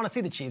interesting. We don't want to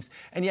see the Chiefs,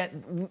 and yet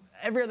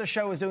every other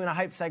show is doing a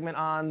hype segment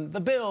on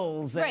the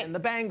Bills and the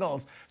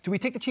Bengals. Do we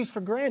take the Chiefs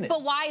for granted?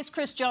 But why is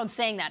Chris Jones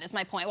saying that is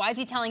my point. Why is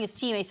he telling his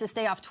teammates to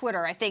stay off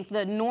Twitter? I think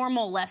the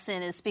normal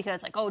lesson is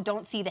because, like, oh,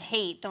 don't see the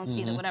hate, don't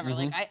see the whatever.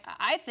 Like,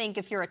 I think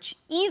if you're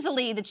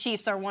easily the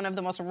Chiefs are one of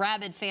the most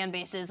rabid fan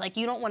bases. Like,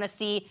 you don't want to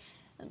see...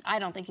 I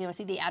don't think you want to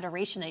see the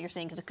adoration that you're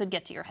saying because it could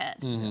get to your head.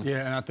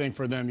 Yeah, and I think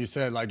for them, you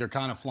said, like, they're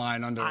kind of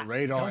flying under the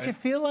radar. Don't you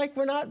feel like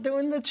we're not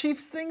doing the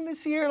Chiefs thing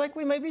this year like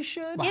we maybe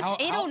should? It's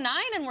 8:09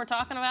 and we're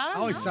talking about it.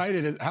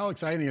 How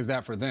exciting is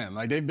that for them?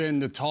 Like, they've been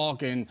the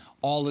talk and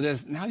all of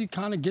this. Now you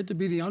kind of get to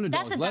be the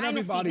underdogs. That's a Let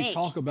dynasty everybody make.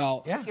 talk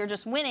about... If you're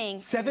just winning.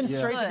 7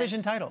 straight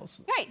division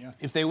titles. Right. Yeah.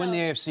 If they win the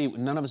AFC,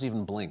 none of us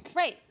even blink.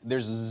 Right.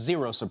 There's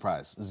zero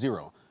surprise.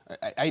 Zero.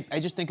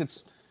 I just think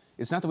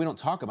it's not that we don't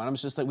talk about them.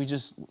 It's just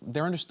that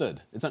they're understood.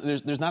 It's not,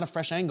 there's not a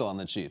fresh angle on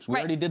the Chiefs. We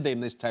already did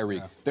this Tyreek.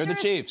 Yeah. They're the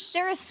Chiefs.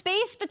 There is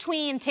space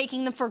between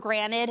taking them for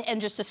granted and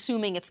just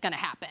assuming it's going to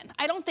happen.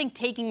 I don't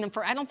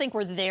think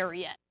we're there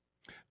yet.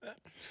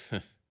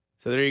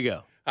 So there you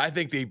go. I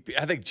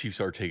think Chiefs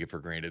are taken for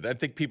granted. I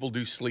think people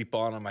do sleep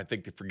on them. I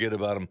think they forget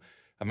about them.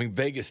 I mean,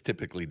 Vegas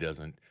typically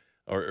doesn't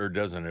or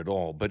doesn't at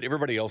all, but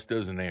everybody else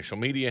does in national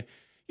media.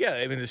 Yeah,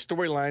 I mean, the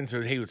storylines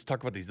are, hey, let's talk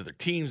about these other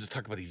teams. Let's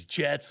talk about these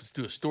Jets. Let's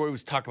do a story.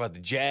 Let's talk about the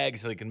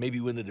Jags so they can maybe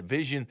win the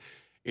division.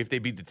 If they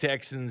beat the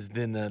Texans,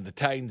 then the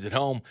Titans at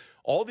home.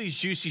 All these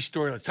juicy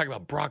storylines. Let's talk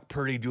about Brock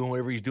Purdy doing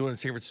whatever he's doing in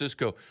San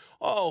Francisco.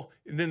 Oh,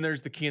 and then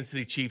there's the Kansas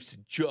City Chiefs to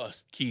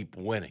just keep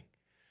winning.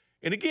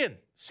 And again,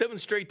 7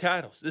 straight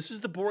titles. This is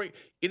the boring.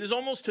 It is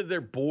almost to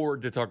their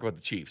board to talk about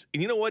the Chiefs.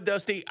 And you know what,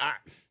 Dusty?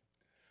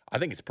 I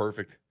think it's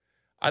perfect.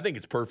 I think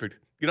it's perfect.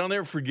 I'll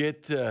never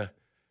forget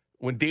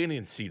when Danny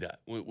and C-Dot,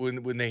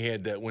 when they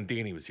had when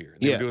Danny was here.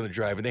 They were doing the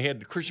drive, and they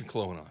had Christian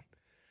Cologne on.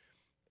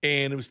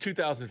 And it was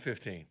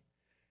 2015.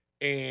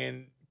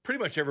 And pretty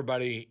much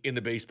everybody in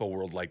the baseball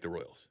world liked the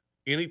Royals.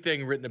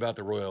 Anything written about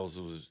the Royals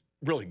was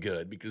really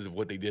good because of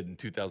what they did in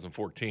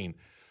 2014.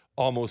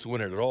 Almost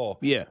win it at all.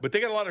 Yeah. But they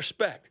got a lot of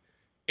respect.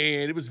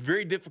 And it was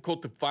very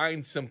difficult to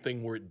find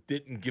something where it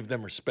didn't give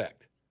them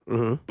respect.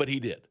 But he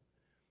did.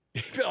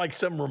 He felt like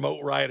some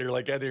remote writer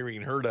like I never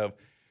even heard of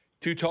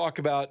to talk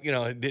about,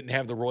 didn't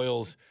have the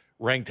Royals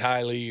ranked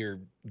highly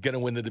or going to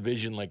win the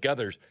division like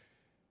others.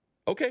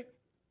 Okay.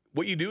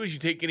 What you do is you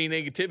take any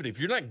negativity. If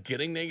you're not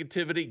getting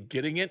negativity,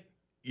 getting it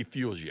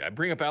fuels you. I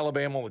bring up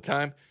Alabama all the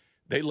time.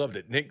 They loved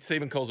it. Nick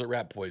Saban calls it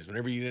rat poison.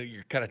 Whenever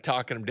you're kind of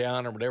talking them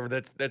down or whatever,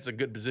 that's a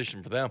good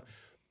position for them.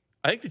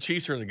 I think the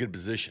Chiefs are in a good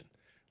position.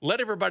 Let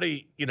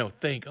everybody,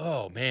 think,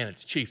 oh, man,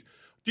 it's Chiefs.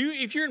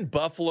 If you're in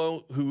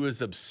Buffalo, who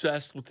is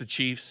obsessed with the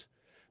Chiefs,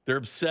 they're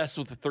obsessed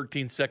with the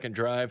 13-second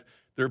drive.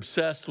 They're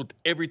obsessed with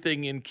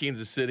everything in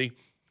Kansas City.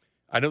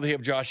 I know they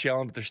have Josh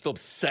Allen, but they're still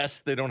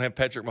obsessed they don't have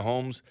Patrick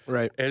Mahomes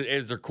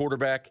as their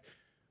quarterback.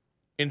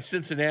 In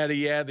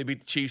Cincinnati, they beat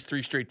the Chiefs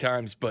 3 straight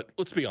times, but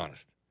let's be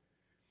honest.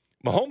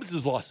 Mahomes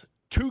has lost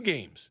 2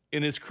 games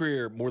in his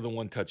career more than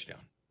 1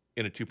 touchdown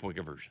in a 2-point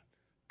conversion.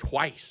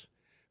 Twice.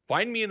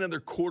 Find me another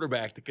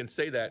quarterback that can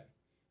say that,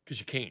 because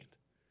you can't.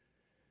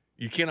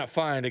 You cannot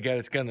find a guy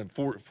that's gotten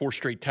 4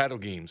 straight title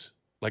games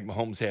like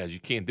Mahomes has. You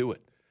can't do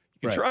it.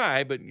 You can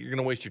try, but you're going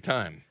to waste your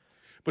time.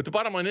 But the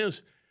bottom line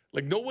is,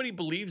 like, nobody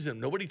believes them.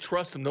 Nobody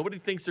trusts them. Nobody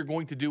thinks they're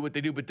going to do what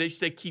they do, but they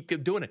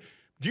keep doing it.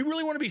 Do you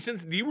really want to be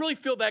sensitive? Do you really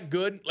feel that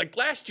good? Like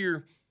last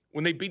year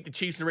when they beat the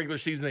Chiefs in the regular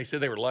season, they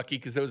said they were lucky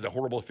because that was a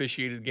horrible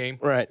officiated game.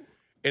 Right.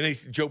 And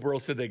Joe Burrow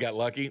said they got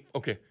lucky.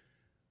 Okay.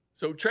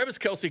 So Travis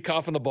Kelce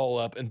coughing the ball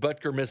up and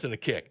Butker missing a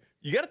kick.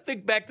 You got to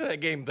think back to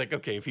that game and think,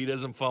 okay, if he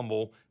doesn't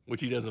fumble,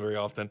 which he doesn't very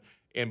often,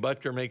 and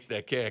Butker makes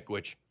that kick,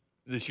 which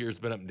this year's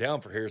been up and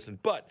down for Harrison.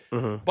 But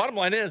bottom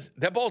line is,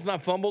 that ball's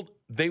not fumbled,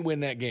 they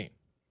win that game.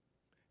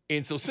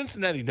 And so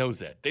Cincinnati knows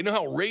that. They know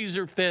how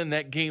razor thin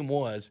that game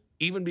was,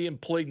 even being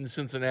played in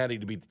Cincinnati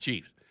to beat the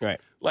Chiefs. Right.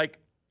 Like,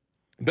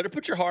 better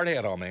put your hard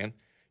hat on, man.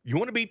 You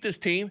want to beat this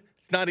team?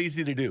 It's not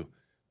easy to do.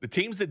 The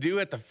teams that do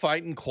have to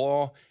fight and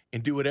claw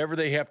and do whatever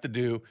they have to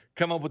do,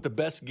 come up with the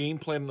best game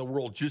plan in the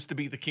world just to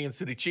beat the Kansas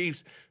City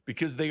Chiefs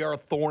because they are a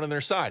thorn in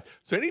their side.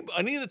 So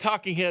any of the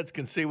talking heads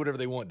can say whatever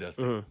they want,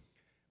 Dustin.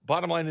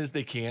 Bottom line is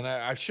they can.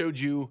 I showed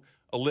you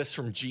a list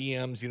from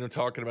GMs,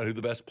 talking about who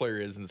the best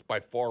player is, and it's by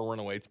far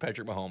runaway. It's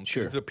Patrick Mahomes.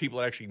 Sure. These are the people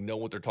that actually know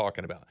what they're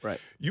talking about. Right.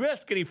 You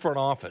ask any front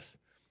office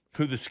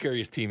who the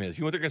scariest team is.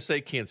 You know what they're going to say?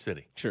 Kansas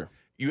City. Sure.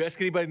 You ask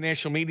anybody in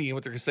national media, you know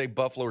what they're going to say?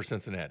 Buffalo or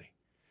Cincinnati.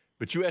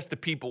 But you ask the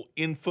people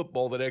in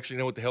football that actually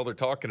know what the hell they're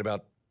talking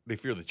about, they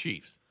fear the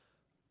Chiefs.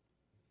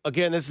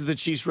 Again, this is the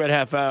Chiefs Red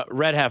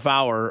Half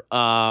Hour.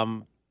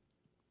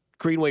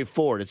 Greenway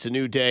Ford, it's a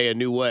new day, a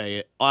new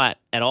way. At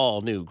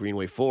all new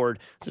Greenway Ford.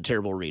 It's a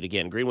terrible read.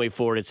 Again, Greenway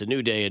Ford, it's a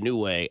new day, a new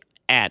way.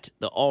 At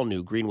the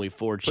all-new Greenway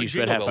Ford Chiefs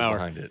Red Half Hour.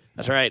 Behind it.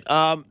 That's right.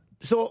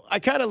 So I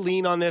kind of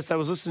lean on this. I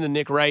was listening to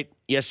Nick Wright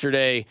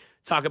yesterday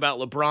talk about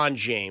LeBron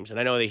James, and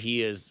I know that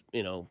he is,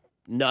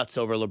 nuts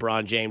over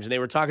LeBron James, and they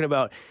were talking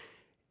about,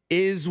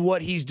 is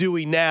what he's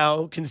doing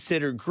now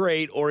considered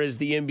great, or is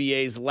the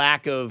NBA's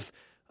lack of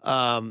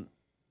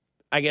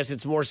I guess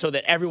it's more so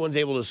that everyone's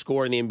able to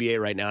score in the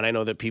NBA right now. And I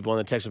know that people in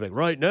the text are like,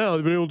 right now,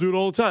 they've been able to do it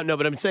all the time. No,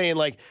 but I'm saying,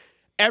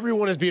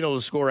 everyone is being able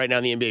to score right now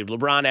in the NBA.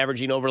 LeBron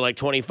averaging over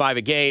 25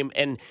 a game.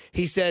 And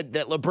he said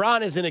that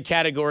LeBron is in a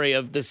category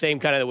of the same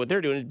kind of what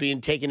they're doing, is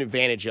being taken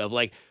advantage of.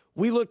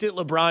 We looked at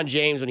LeBron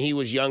James when he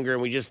was younger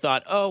and we just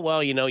thought, oh, well,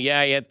 he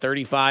had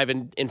 35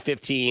 and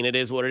 15. It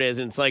is what it is.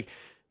 And it's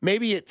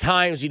maybe at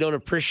times you don't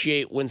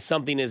appreciate when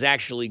something is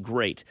actually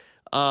great.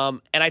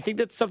 And I think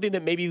that's something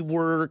that maybe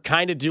we're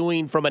kind of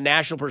doing from a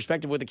national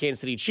perspective with the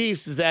Kansas City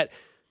Chiefs, is that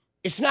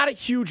it's not a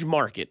huge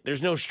market.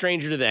 There's no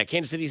stranger to that.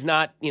 Kansas City's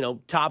not,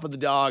 top of the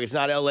dog. It's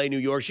not LA, New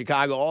York,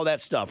 Chicago, all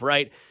that stuff,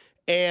 right?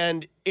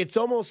 And it's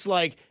almost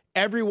like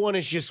everyone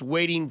is just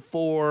waiting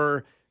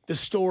for the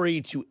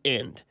story to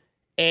end.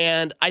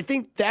 And I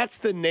think that's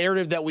the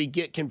narrative that we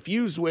get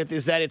confused with,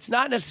 is that it's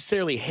not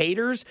necessarily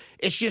haters.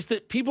 It's just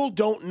that people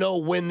don't know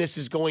when this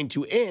is going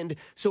to end.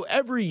 So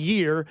every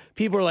year,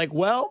 people are like,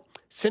 well,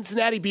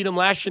 Cincinnati beat them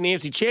last year in the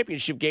AFC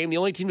Championship game, the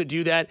only team to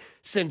do that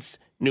since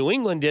New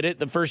England did it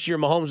the first year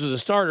Mahomes was a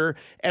starter,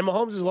 and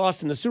Mahomes has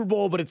lost in the Super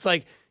Bowl. But it's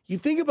you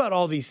think about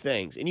all these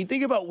things, and you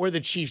think about where the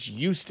Chiefs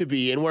used to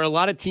be and where a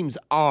lot of teams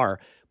are.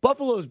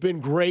 Buffalo's been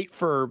great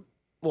for,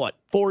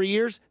 4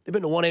 years? They've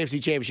been to one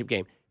AFC Championship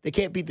game. They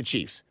can't beat the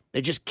Chiefs.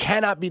 They just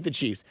cannot beat the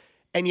Chiefs.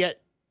 And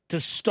yet,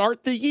 to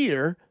start the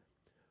year,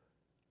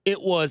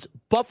 it was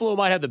Buffalo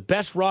might have the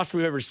best roster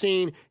we've ever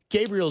seen.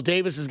 Gabriel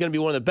Davis is going to be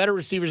one of the better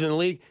receivers in the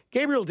league.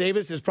 Gabriel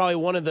Davis is probably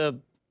one of the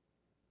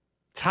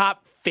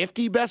top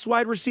 50 best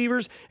wide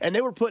receivers, and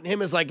they were putting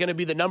him as going to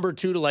be the number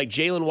 2 to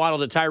Jalen Waddle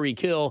to Tyreek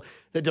Hill,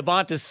 the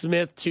Devonta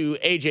Smith to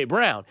A.J.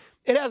 Brown.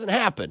 It hasn't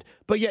happened.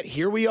 But yet,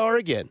 here we are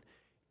again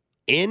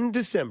in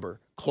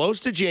December, close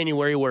to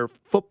January, where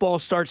football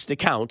starts to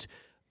count,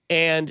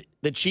 and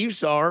the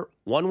Chiefs are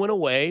 1 win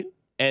away,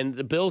 and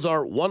the Bills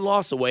are 1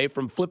 loss away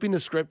from flipping the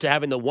script to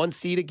having the 1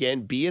 seed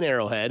again be in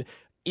Arrowhead.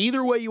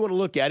 Either way you want to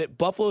look at it,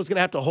 Buffalo is going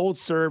to have to hold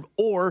serve,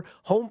 or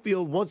home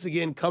field once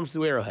again comes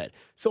to Arrowhead.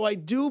 So I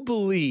do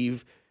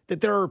believe that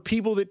there are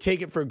people that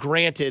take it for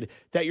granted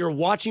that you're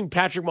watching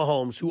Patrick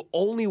Mahomes, who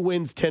only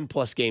wins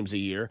 10-plus games a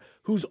year,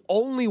 who's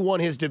only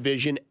won his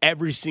division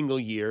every single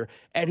year,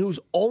 and who's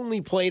only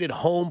played at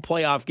home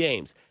playoff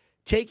games.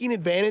 Taking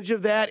advantage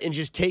of that and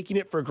just taking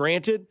it for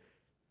granted,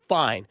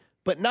 fine.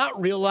 But not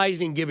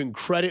realizing and giving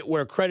credit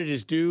where credit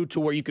is due, to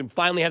where you can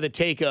finally have the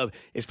take of,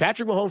 is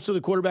Patrick Mahomes still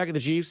the quarterback of the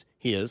Chiefs?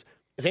 He is.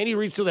 Is Andy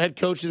Reid still the head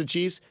coach of the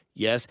Chiefs?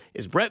 Yes.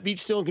 Is Brett Veach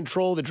still in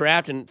control of the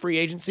draft and free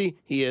agency?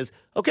 He is.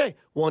 Okay,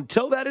 well,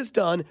 until that is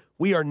done,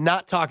 we are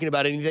not talking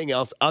about anything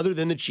else other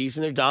than the Chiefs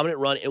and their dominant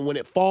run. And when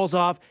it falls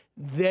off,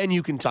 then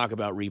you can talk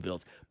about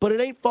rebuilds. But it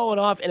ain't falling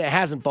off, and it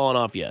hasn't fallen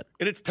off yet.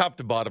 And it's top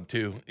to bottom,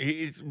 too.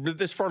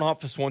 This front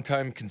office one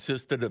time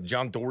consisted of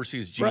John Dorsey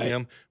as GM,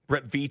 right.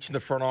 Brett Veach in the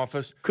front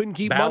office. Couldn't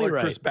keep Ballard, money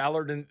right. Chris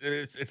Ballard, and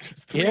it's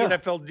 3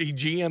 NFL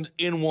GMs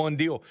in one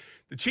deal.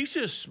 The Chiefs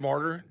are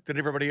smarter than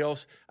everybody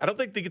else. I don't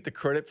think they get the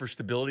credit for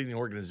stability in the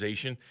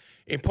organization.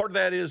 And part of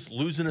that is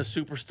losing a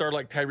superstar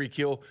like Tyreek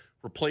Hill,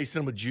 replacing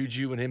him with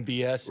Juju and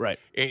MVS. Right.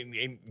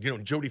 And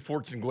Jody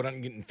Fortson going out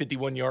and getting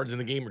 51 yards in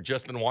the game, or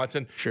Justin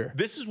Watson. Sure.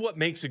 This is what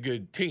makes a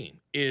good team,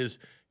 is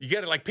you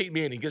got to, like Peyton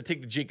Manning, you got to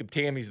take the Jacob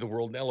Tammies of the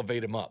world and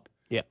elevate them up.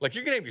 Yeah. Like,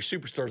 you're going to have your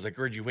superstars like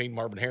Reggie Wayne,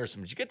 Marvin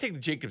Harrison, but you got to take the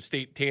Jacob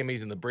State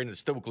Tammys and the Brandon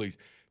Stokelys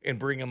and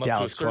bring them up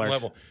Dallas to a certain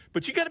Clarks. level.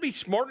 But you got to be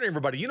smart than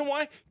everybody. You know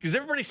why? Because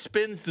everybody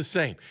spins the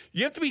same.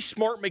 You have to be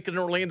smart making an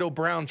Orlando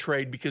Brown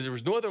trade because there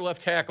was no other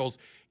left tackles.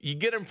 You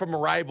get him from a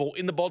rival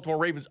in the Baltimore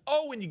Ravens.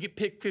 Oh, and you get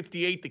pick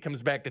 58 that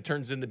comes back that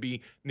turns into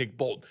be Nick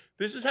Bolton.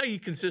 This is how you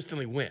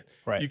consistently win.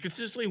 Right. You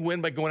consistently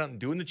win by going out and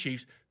doing the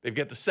Chiefs. They've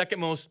got the second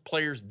most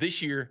players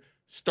this year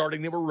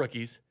starting. They were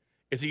rookies.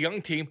 It's a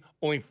young team.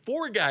 Only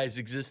 4 guys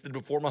existed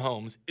before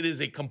Mahomes. It is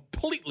a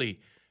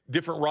completely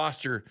different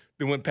roster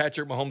than when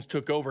Patrick Mahomes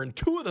took over. And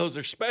 2 of those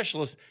are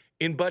specialists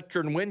in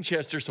Butker and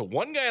Winchester. So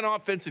 1 guy on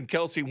offense in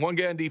Kelsey, 1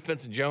 guy on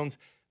defense in Jones.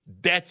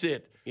 That's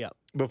it. Yeah.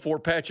 Before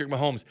Patrick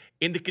Mahomes.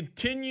 And to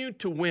continue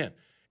to win.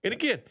 And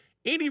again,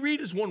 Andy Reid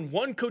has won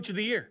 1 Coach of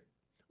the Year.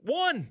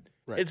 1.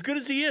 Right. As good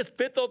as he is.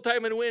 5th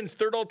all-time in wins.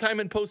 3rd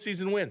all-time in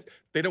postseason wins.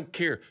 They don't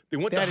care. They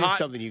want That the hot. is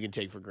something you can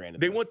take for granted.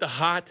 They want the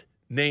hot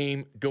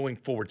name going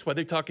forward. That's why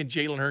they're talking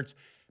Jalen Hurts,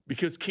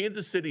 because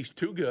Kansas City's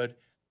too good.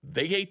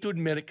 They hate to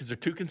admit it because they're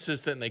too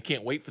consistent, and they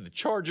can't wait for the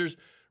Chargers,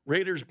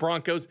 Raiders,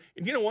 Broncos.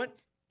 And you know what?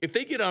 If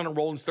they get on a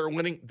roll and start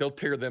winning, they'll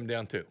tear them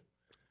down too.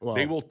 Well,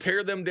 They will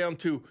tear them down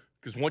too,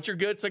 because once you're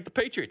good, it's like the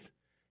Patriots.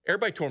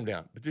 Everybody tore them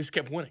down, but they just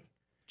kept winning.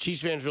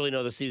 Chiefs fans really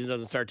know the season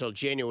doesn't start till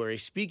January.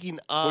 Speaking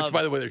of, Which,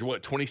 by the way, there's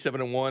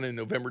 27-1 in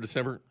November,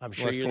 December. I'm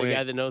sure you're the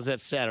guy that knows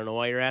that stat. I don't know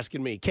why you're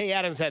asking me. Kay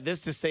Adams had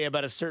this to say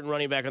about a certain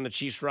running back on the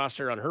Chiefs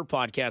roster on her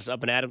podcast,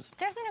 Up and Adams.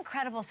 There's an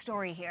incredible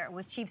story here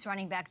with Chiefs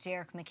running back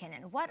Jerick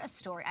McKinnon. What a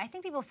story. I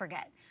think people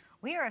forget.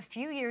 We are a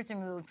few years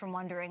removed from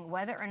wondering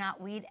whether or not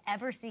we'd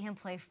ever see him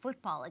play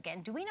football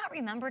again. Do we not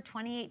remember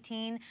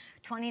 2018,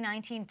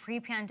 2019,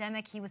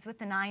 pre-pandemic? He was with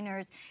the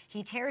Niners.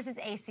 He tears his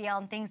ACL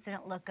and things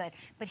didn't look good.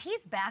 But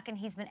he's back and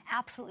he's been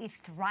absolutely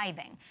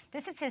thriving.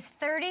 This is his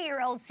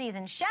 30-year-old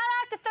season. Shout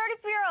out to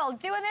 30-year-olds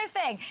doing their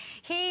thing.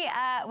 He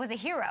was a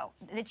hero.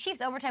 The Chiefs'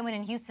 overtime win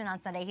in Houston on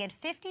Sunday. He had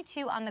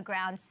 52 on the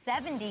ground,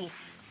 70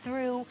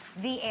 through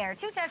the air.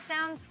 2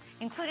 touchdowns,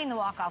 including the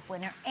walk-off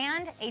winner,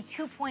 and a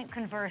 2-point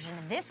conversion.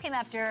 This came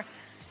after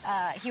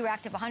he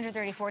racked up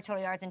 134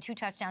 total yards and 2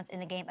 touchdowns in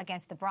the game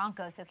against the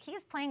Broncos. So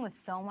he's playing with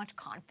so much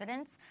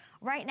confidence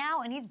right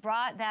now, and he's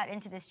brought that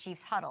into this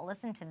Chiefs huddle.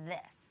 Listen to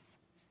this.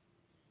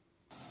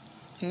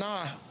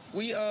 Nah,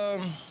 we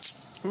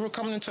were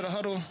coming into the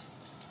huddle,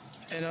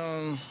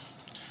 and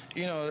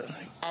you know,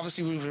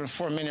 obviously we were in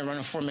 4-minute,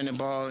 running 4-minute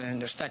ball, and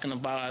they're stacking the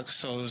box,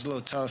 so it was a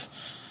little tough.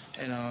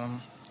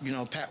 And you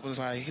know, Pat was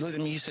like, he looked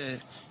at me, he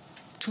said,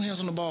 2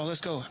 hands on the ball,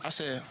 let's go. I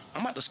said,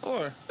 I'm about to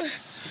score.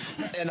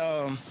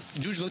 And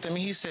Juju looked at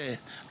me, he said,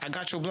 I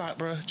got your block,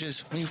 bro.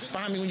 Just when you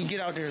find me when you get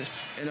out there.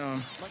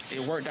 And it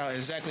worked out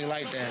exactly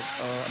like that.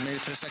 I made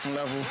it to the second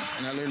level,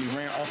 and I literally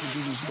ran off of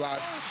Juju's block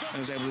and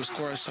was able to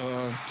score.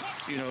 So,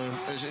 you know,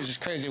 it's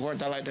just crazy. It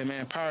worked out like that,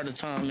 man. Power of the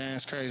time, man,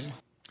 it's crazy.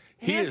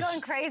 He was going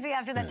crazy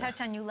after that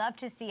touchdown. You love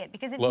to see it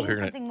because it means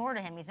something more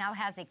to him. He now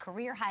has a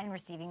career high in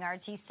receiving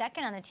yards. He's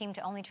second on the team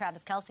to only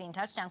Travis Kelce in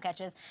touchdown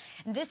catches.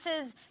 This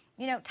is,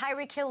 you know,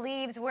 Tyreek Hill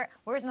leaves.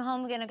 Where's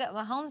Mahomes going to go?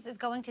 Mahomes is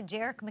going to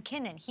Jerick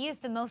McKinnon. He is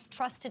the most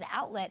trusted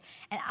outlet,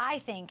 and I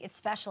think it's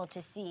special to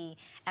see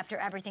after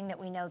everything that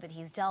we know that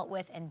he's dealt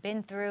with and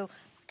been through.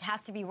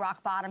 Has to be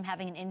rock bottom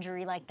having an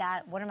injury like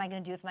that. What am I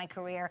going to do with my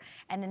career?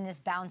 And then this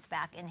bounce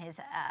back in his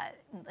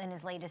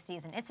latest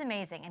season. It's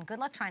amazing. And good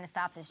luck trying to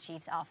stop this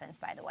Chiefs offense,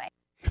 by the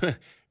way.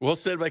 Well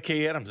said by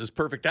Kay Adams. It's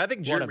perfect. I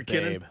think Jerick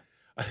McKinnon.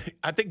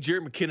 I think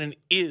Jerick McKinnon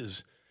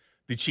is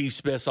the Chiefs'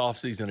 best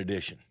offseason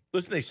addition.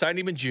 Listen, they signed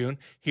him in June.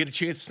 He had a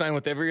chance to sign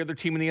with every other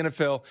team in the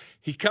NFL.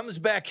 He comes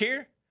back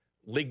here,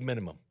 league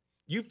minimum.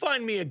 You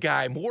find me a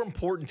guy more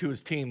important to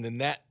his team than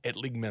that at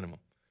league minimum.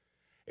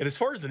 And as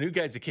far as the new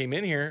guys that came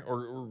in here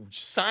or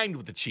signed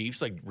with the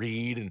Chiefs, like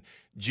Reed and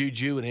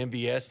Juju and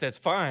MVS, that's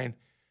fine.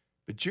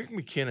 But Jerick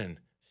McKinnon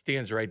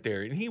stands right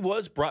there. And he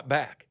was brought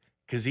back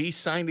because he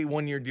signed a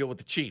 1-year deal with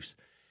the Chiefs.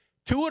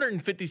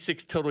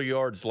 256 total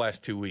yards the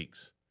last 2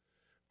 weeks.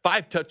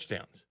 5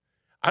 touchdowns.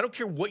 I don't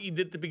care what you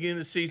did at the beginning of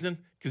the season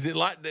because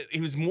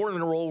he was more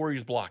in a role where he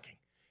was blocking.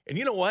 And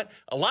you know what?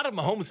 A lot of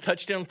Mahomes'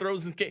 touchdown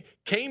throws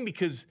came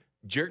because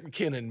Jerick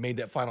McKinnon made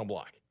that final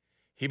block.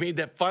 He made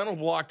that final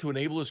block to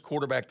enable his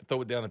quarterback to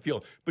throw it down the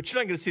field. But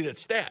you're not going to see that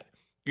stat.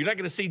 You're not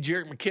going to see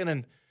Jerick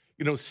McKinnon,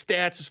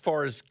 stats as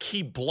far as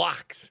key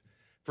blocks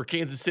for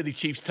Kansas City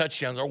Chiefs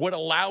touchdowns or what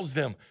allows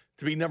them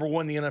to be number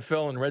 1 in the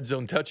NFL in red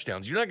zone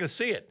touchdowns. You're not going to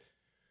see it.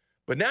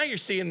 But now you're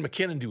seeing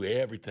McKinnon do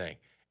everything.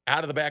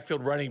 Out of the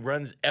backfield running,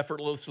 runs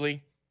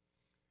effortlessly.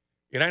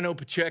 And I know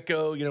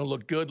Pacheco,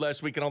 looked good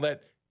last week and all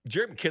that.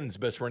 Jerick McKinnon's the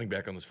best running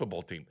back on this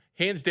football team.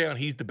 Hands down,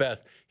 he's the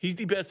best. He's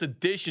the best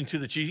addition to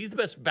the Chiefs. He's the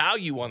best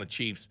value on the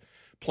Chiefs.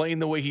 Playing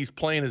the way he's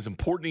playing, as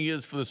important he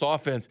is for this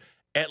offense,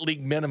 at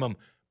league minimum.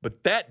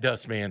 But that,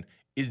 Dustman,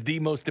 is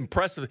the most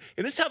impressive.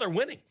 And this is how they're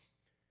winning.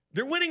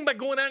 They're winning by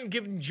going out and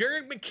giving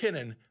Jerick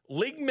McKinnon,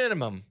 league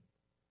minimum,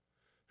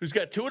 who's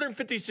got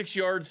 256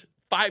 yards,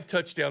 5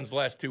 touchdowns the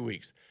last 2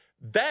 weeks.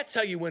 That's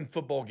how you win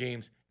football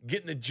games,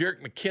 getting the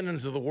Jerick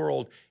McKinnons of the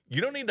world.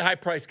 You don't need the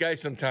high-priced guys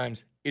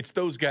sometimes. It's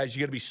those guys. You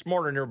got to be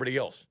smarter than everybody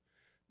else.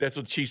 That's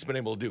what the Chiefs have been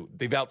able to do.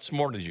 They've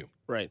outsmarted you.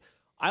 Right.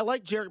 I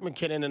like Jerick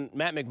McKinnon, and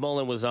Matt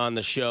McMullen was on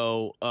the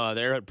show, the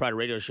Arrowhead Pride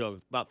radio show,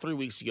 about 3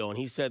 weeks ago, and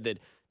he said that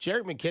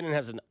Jerick McKinnon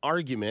has an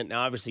argument.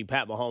 Now, obviously,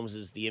 Pat Mahomes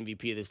is the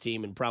MVP of this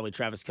team, and probably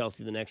Travis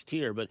Kelce the next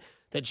tier, but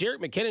that Jerick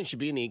McKinnon should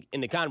be in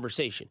the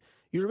conversation.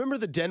 You remember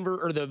the Denver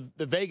or the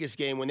Vegas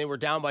game when they were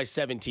down by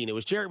 17? It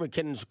was Jerick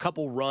McKinnon's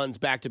couple runs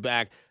back to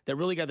back that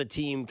really got the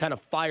team kind of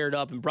fired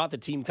up and brought the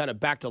team kind of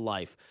back to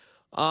life.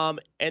 And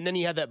then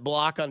he had that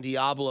block on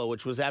Diablo,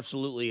 which was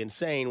absolutely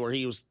insane, where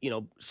he was,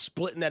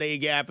 splitting that A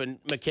gap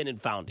and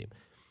McKinnon found him.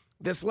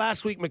 This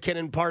last week,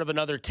 McKinnon, part of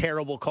another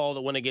terrible call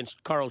that went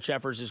against Carl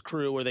Cheffers'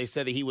 crew, where they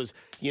said that he was,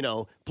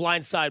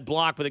 blindside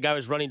block, but the guy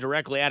was running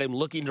directly at him,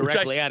 looking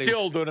directly at him. Which I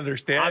still don't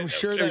understand. I'm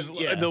sure there's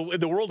in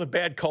the world of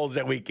bad calls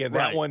that weekend,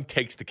 that one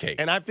takes the cake.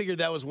 And I figured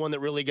that was one that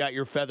really got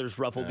your feathers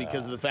ruffled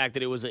because of the fact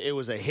that it was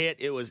a hit.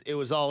 It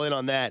was all in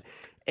on that.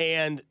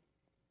 And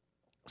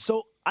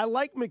so I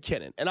like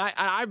McKinnon, and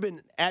I've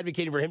been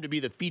advocating for him to be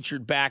the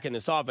featured back in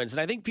this offense,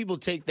 and I think people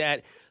take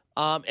that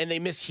and they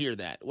mishear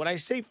that. When I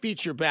say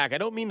feature back, I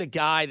don't mean the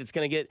guy that's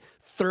going to get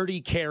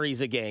 30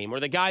 carries a game or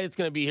the guy that's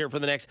going to be here for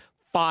the next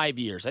 5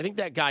 years. I think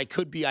that guy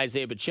could be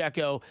Isaiah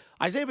Pacheco.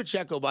 Isaiah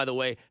Pacheco, by the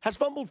way, has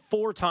fumbled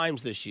 4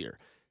 times this year.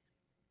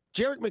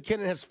 Jerick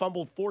McKinnon has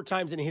fumbled 4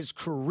 times in his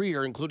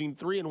career, including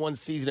 3 in one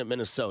season at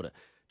Minnesota.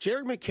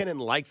 Jerick McKinnon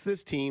likes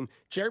this team.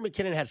 Jerick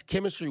McKinnon has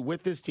chemistry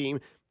with this team.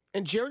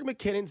 And Jerick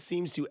McKinnon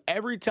seems to,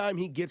 every time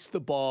he gets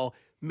the ball,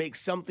 make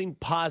something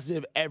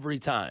positive every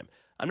time.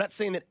 I'm not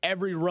saying that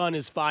every run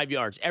is 5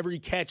 yards, every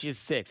catch is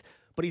 6,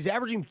 but he's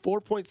averaging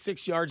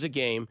 4.6 yards a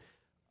game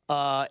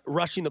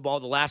rushing the ball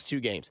the last 2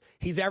 games.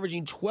 He's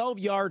averaging 12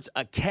 yards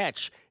a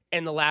catch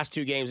in the last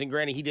 2 games. And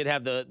granted, he did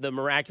have the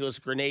miraculous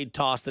grenade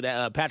toss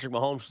that Patrick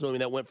Mahomes threw him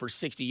that went for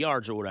 60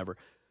 yards or whatever.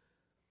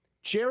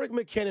 Jerick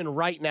McKinnon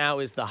right now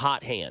is the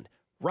hot hand.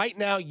 Right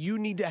now, you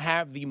need to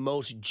have the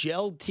most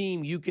gelled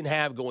team you can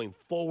have going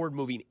forward,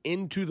 moving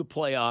into the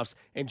playoffs.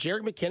 And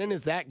Jerick McKinnon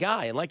is that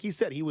guy. And like he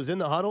said, he was in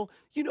the huddle.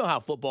 You know how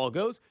football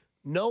goes.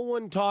 No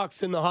one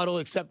talks in the huddle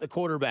except the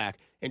quarterback.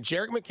 And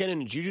Jerick McKinnon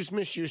and Juju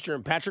Smith-Schuster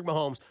and Patrick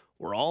Mahomes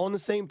were all on the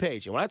same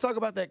page. And when I talk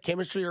about that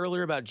chemistry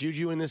earlier about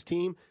Juju and this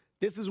team,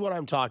 this is what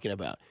I'm talking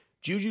about.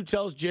 Juju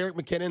tells Jerick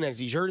McKinnon, as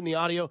he's heard in the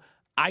audio,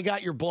 I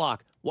got your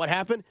block. What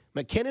happened?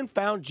 McKinnon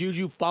found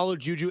Juju,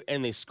 followed Juju,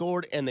 and they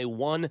scored, and they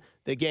won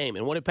the game.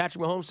 And what did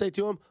Patrick Mahomes say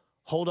to him?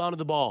 Hold on to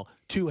the ball.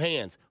 2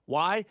 hands.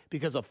 Why?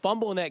 Because a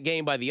fumble in that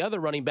game by the other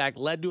running back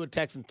led to a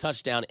Texan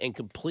touchdown and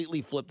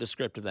completely flipped the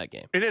script of that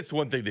game. And that's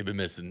one thing they've been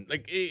missing.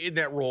 Like, in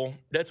that role,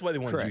 that's why they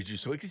wanted Juju.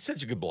 So he's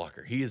such a good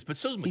blocker. He is, but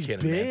so's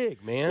McKinnon. He's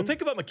big, man. Well,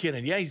 think about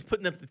McKinnon. Yeah, he's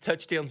putting up the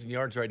touchdowns and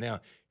yards right now.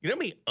 You know how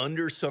many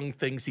undersung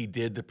things he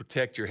did to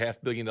protect your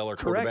 $500 million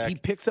quarterback? Correct. He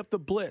picks up the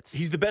blitz.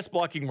 He's the best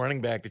blocking running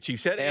back the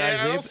Chiefs had.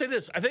 And I'll say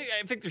this. I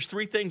think there's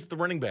 3 things with the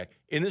running back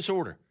in this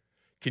order.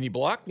 Can you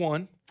block?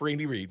 1, for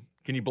Andy Reid.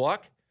 Can you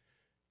block?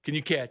 Can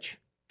you catch?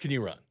 Can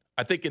you run?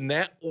 I think in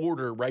that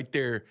order right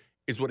there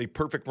is what a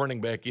perfect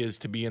running back is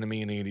to be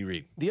enemy in Andy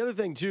Reid. The other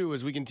thing, too,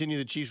 as we continue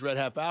the Chiefs' red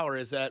half hour,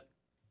 is that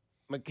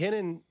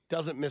McKinnon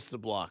doesn't miss the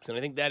blocks. And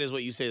I think that is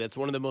what you say. That's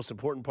one of the most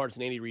important parts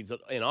in Andy Reid's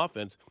in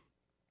offense.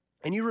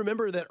 And you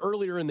remember that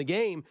earlier in the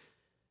game,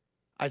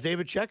 Isaiah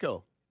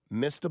Pacheco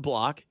missed a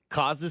block,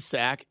 caused a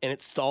sack, and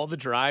it stalled the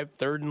drive,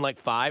 3rd and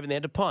 5, and they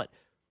had to punt.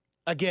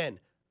 Again,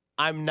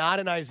 I'm not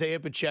an Isaiah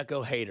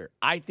Pacheco hater.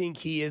 I think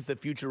he is the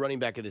future running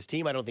back of this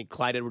team. I don't think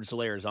Clyde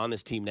Edwards-Helaire is on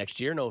this team next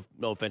year. No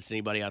offense to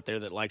anybody out there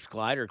that likes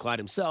Clyde or Clyde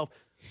himself.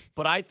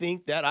 But I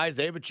think that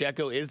Isaiah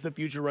Pacheco is the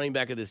future running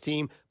back of this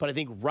team. But I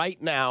think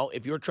right now,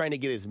 if you're trying to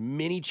get as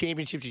many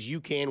championships as you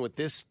can with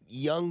this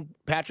young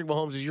Patrick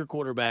Mahomes as your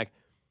quarterback,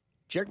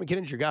 Jerick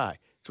McKinnon's your guy.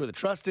 It's where the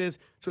trust is.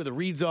 It's where the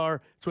reads are.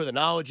 It's where the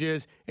knowledge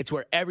is. It's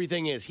where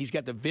everything is. He's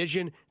got the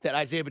vision that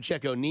Isaiah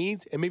Pacheco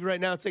needs. And maybe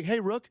right now it's like, hey,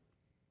 Rook,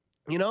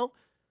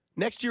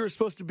 next year is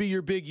supposed to be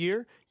your big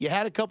year. You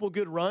had a couple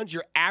good runs.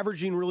 You're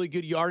averaging really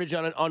good yardage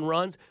on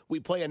runs.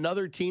 We play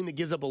another team that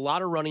gives up a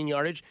lot of running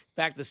yardage. In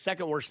fact, the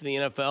second worst in the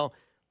NFL.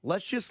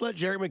 Let's just let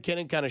Jerick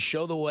McKinnon kind of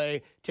show the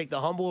way, take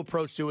the humble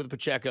approach to it with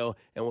Pacheco,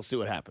 and we'll see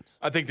what happens.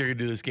 I think they're going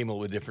to do this game a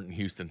little bit different in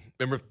Houston.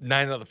 Remember,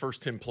 9 out of the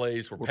first 10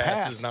 plays were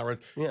passes, not runs.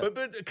 Yeah.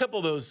 But a couple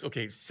of those,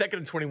 2nd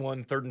and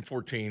 21, 3rd and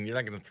 14, you're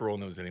not going to throw on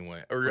those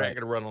anyway, or you're not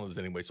going to run on those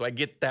anyway. So I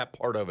get that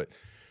part of it.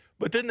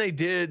 But then they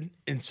did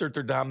insert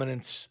their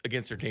dominance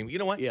against their team. You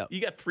know what? Yeah.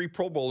 You got 3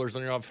 Pro Bowlers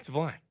on your offensive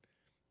line.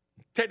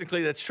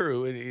 Technically, that's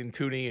true in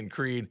Tooney and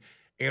Creed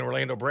and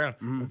Orlando Brown.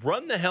 Mm-hmm.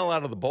 Run the hell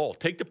out of the ball.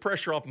 Take the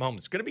pressure off Mahomes.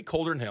 It's going to be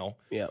colder than hell.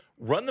 Yeah.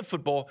 Run the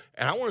football,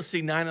 and I want to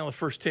see 9 out of the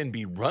first 10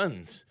 be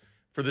runs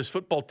for this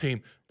football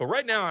team. But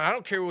right now, I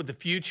don't care what the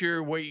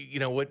future, what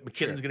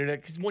McKinnon's going to do,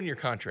 because it's a 1-year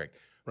contract.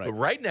 Right. But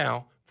right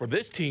now, for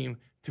this team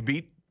to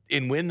beat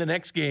and win the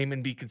next game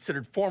and be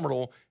considered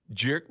formidable,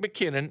 Jerick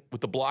McKinnon,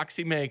 with the blocks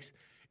he makes,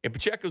 and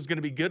Pacheco's going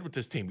to be good with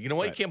this team. You know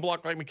what? Right. You can't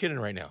block like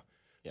McKinnon right now.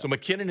 Yeah. So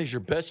McKinnon is your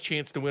best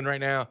chance to win right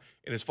now.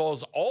 And as far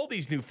as all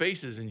these new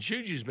faces, and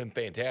Juju's been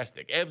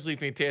fantastic, absolutely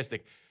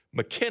fantastic.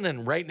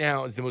 McKinnon right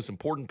now is the most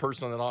important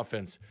person on that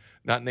offense,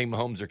 not named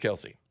Mahomes or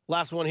Kelce.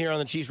 Last one here on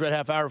the Chiefs Red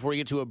Half Hour before we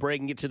get to a break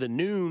and get to the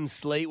noon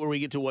slate where we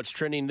get to what's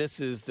trending. This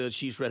is the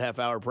Chiefs Red Half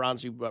Hour brought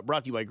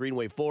to you by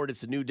Greenway Ford.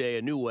 It's a new day,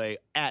 a new way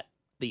at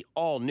the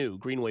all-new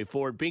Greenway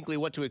Ford. Binkley,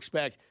 what to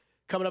expect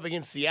coming up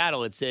against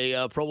Seattle? It's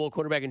a Pro Bowl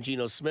quarterback in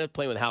Geno Smith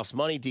playing with house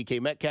money. DK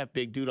Metcalf,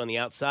 big dude on the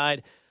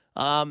outside.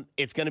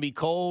 It's going to be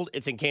cold.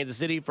 It's in Kansas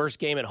City. First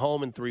game at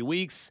home in 3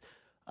 weeks.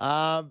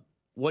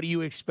 What do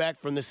you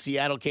expect from the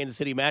Seattle-Kansas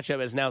City matchup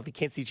as now the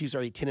Kansas City Chiefs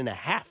are a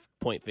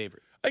 10.5-point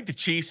favorite? I think the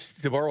Chiefs,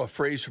 to borrow a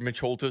phrase from Mitch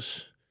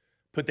Holthus,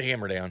 put the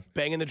hammer down.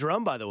 Banging the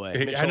drum, by the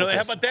way. I know. How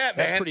about that,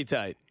 man? That's pretty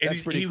tight.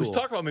 That's pretty cool. He was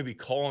talking about maybe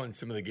calling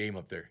some of the game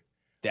up there.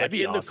 That'd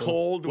be in awesome. The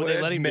cold. Would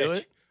they let him do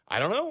it? I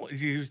don't know.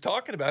 He was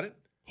talking about it.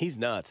 He's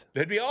nuts.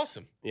 That'd be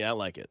awesome. Yeah, I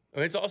like it. I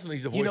mean, it's awesome.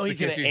 He's a voice. You know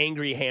he's going to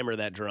angry hammer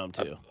that drum,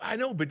 too. I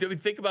know, but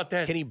think about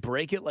that. Can he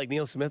break it like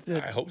Neil Smith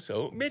did? I hope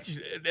so.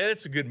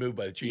 That's a good move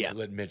by the Chiefs to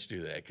let Mitch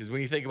do that. Because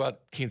when you think about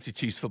Kansas City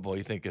Chiefs football,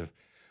 you think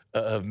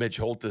of Mitch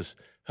Holthus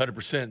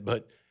 100%.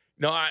 But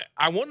no,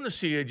 I wanted to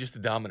see just a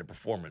dominant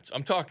performance.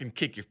 I'm talking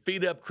kick your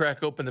feet up,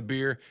 crack open the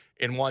beer,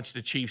 and watch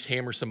the Chiefs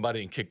hammer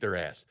somebody and kick their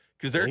ass.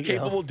 Because they're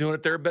capable of doing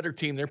it. They're a better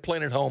team. They're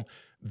playing at home.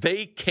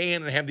 They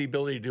can and have the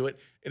ability to do it.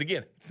 And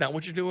again, it's not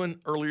what you're doing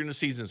earlier in the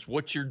season. It's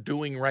what you're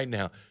doing right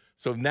now.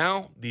 So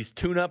now these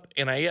tune-up,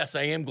 and I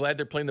am glad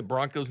they're playing the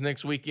Broncos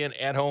next weekend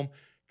at home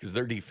because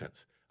their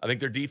defense. I think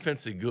their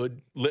defense is a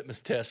good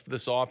litmus test for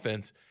this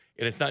offense.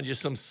 And it's not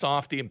just some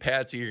softy and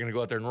patsy you're going to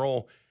go out there and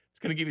roll. It's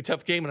going to give you a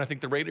tough game, and I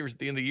think the Raiders at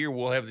the end of the year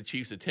will have the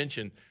Chiefs'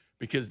 attention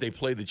because they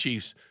play the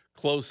Chiefs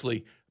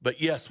closely. But,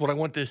 yes, what I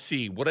want to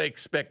see, what I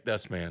expect,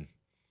 Dustman,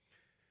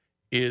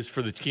 is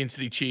for the Kansas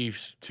City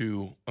Chiefs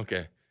to,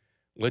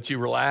 let you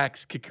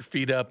relax, kick your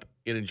feet up,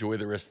 and enjoy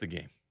the rest of the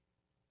game.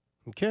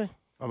 Okay.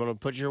 I'm going to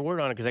put your word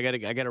on it because I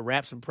got to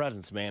wrap some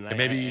presents, man. And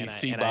maybe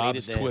see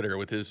Bob's Twitter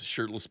with his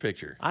shirtless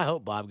picture. I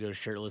hope Bob goes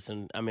shirtless,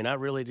 and, I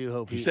really do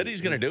hope he said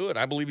he's going to do it.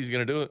 I believe he's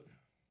going to do it.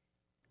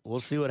 We'll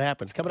see what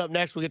happens. Coming up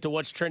next, we'll get to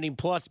What's Trending.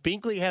 Plus,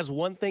 Binkley has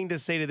one thing to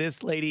say to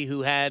this lady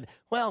who had,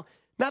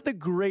 not the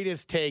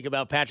greatest take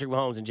about Patrick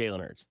Mahomes and Jalen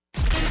Hurts.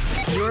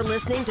 You're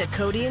listening to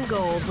Cody and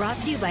Gold, brought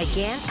to you by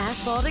Gant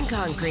Asphalt and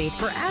Concrete.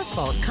 For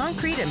asphalt,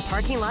 concrete, and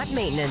parking lot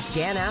maintenance,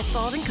 Gant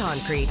Asphalt and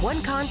Concrete.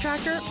 One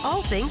contractor,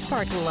 all things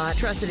parking lot.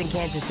 Trusted in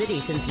Kansas City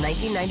since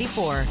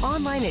 1994.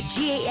 Online at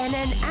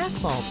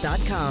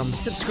GANNasphalt.com.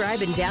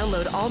 Subscribe and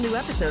download all new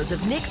episodes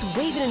of Nick's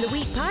Wavin' in the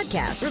Wheat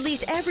podcast,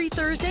 released every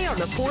Thursday on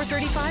the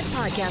 435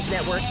 Podcast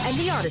Network and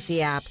the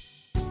Odyssey app.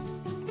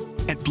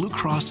 At Blue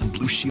Cross and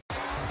Blue Shield.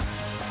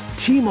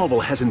 T-Mobile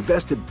has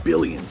invested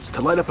billions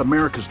to light up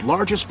America's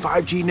largest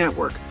 5G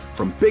network,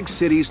 from big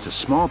cities to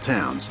small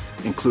towns,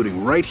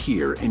 including right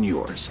here in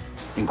yours.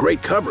 And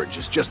great coverage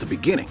is just the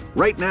beginning.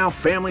 Right now,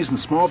 families and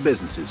small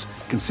businesses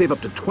can save up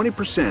to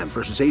 20%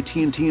 versus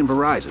AT&T and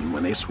Verizon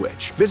when they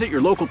switch. Visit your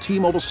local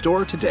T-Mobile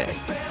store today.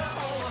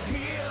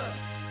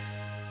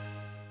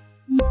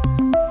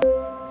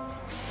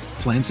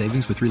 Plan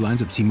savings with 3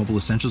 lines of T-Mobile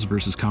Essentials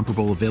versus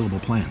comparable available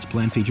plans.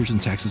 Plan features and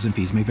taxes and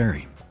fees may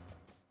vary.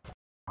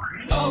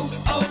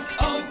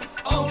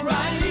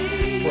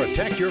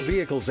 Protect your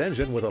vehicle's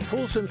engine with a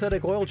full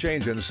synthetic oil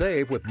change and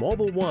save with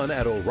Mobil 1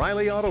 at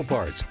O'Reilly Auto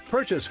Parts.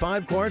 Purchase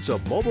 5 quarts of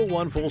Mobil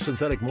 1 full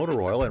synthetic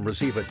motor oil and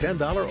receive a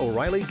 $10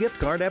 O'Reilly gift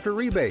card after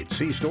rebate.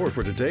 See store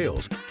for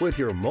details. With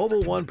your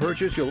Mobil 1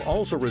 purchase, you'll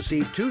also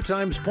receive 2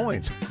 times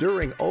points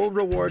during O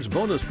Rewards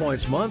Bonus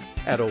Points Month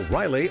at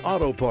O'Reilly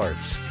Auto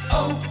Parts.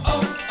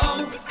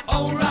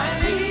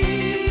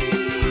 O'Reilly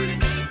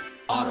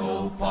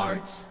Auto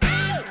Parts.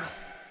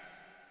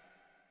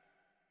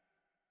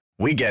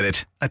 We get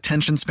it.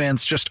 Attention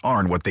spans just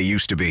aren't what they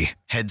used to be.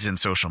 Heads in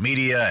social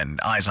media and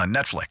eyes on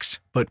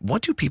Netflix. But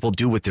what do people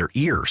do with their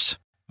ears?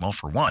 Well,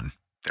 for one,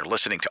 they're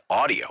listening to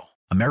audio.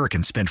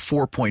 Americans spend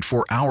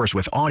 4.4 hours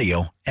with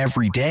audio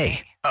every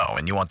day. Oh,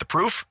 and you want the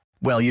proof?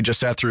 Well, you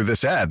just sat through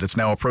this ad that's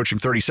now approaching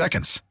 30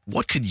 seconds.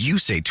 What could you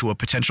say to a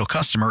potential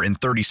customer in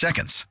 30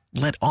 seconds?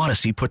 Let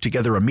Odyssey put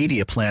together a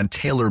media plan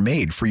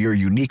tailor-made for your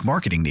unique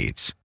marketing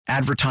needs.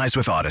 Advertise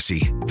with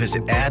Odyssey.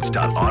 Visit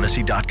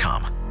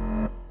ads.odyssey.com.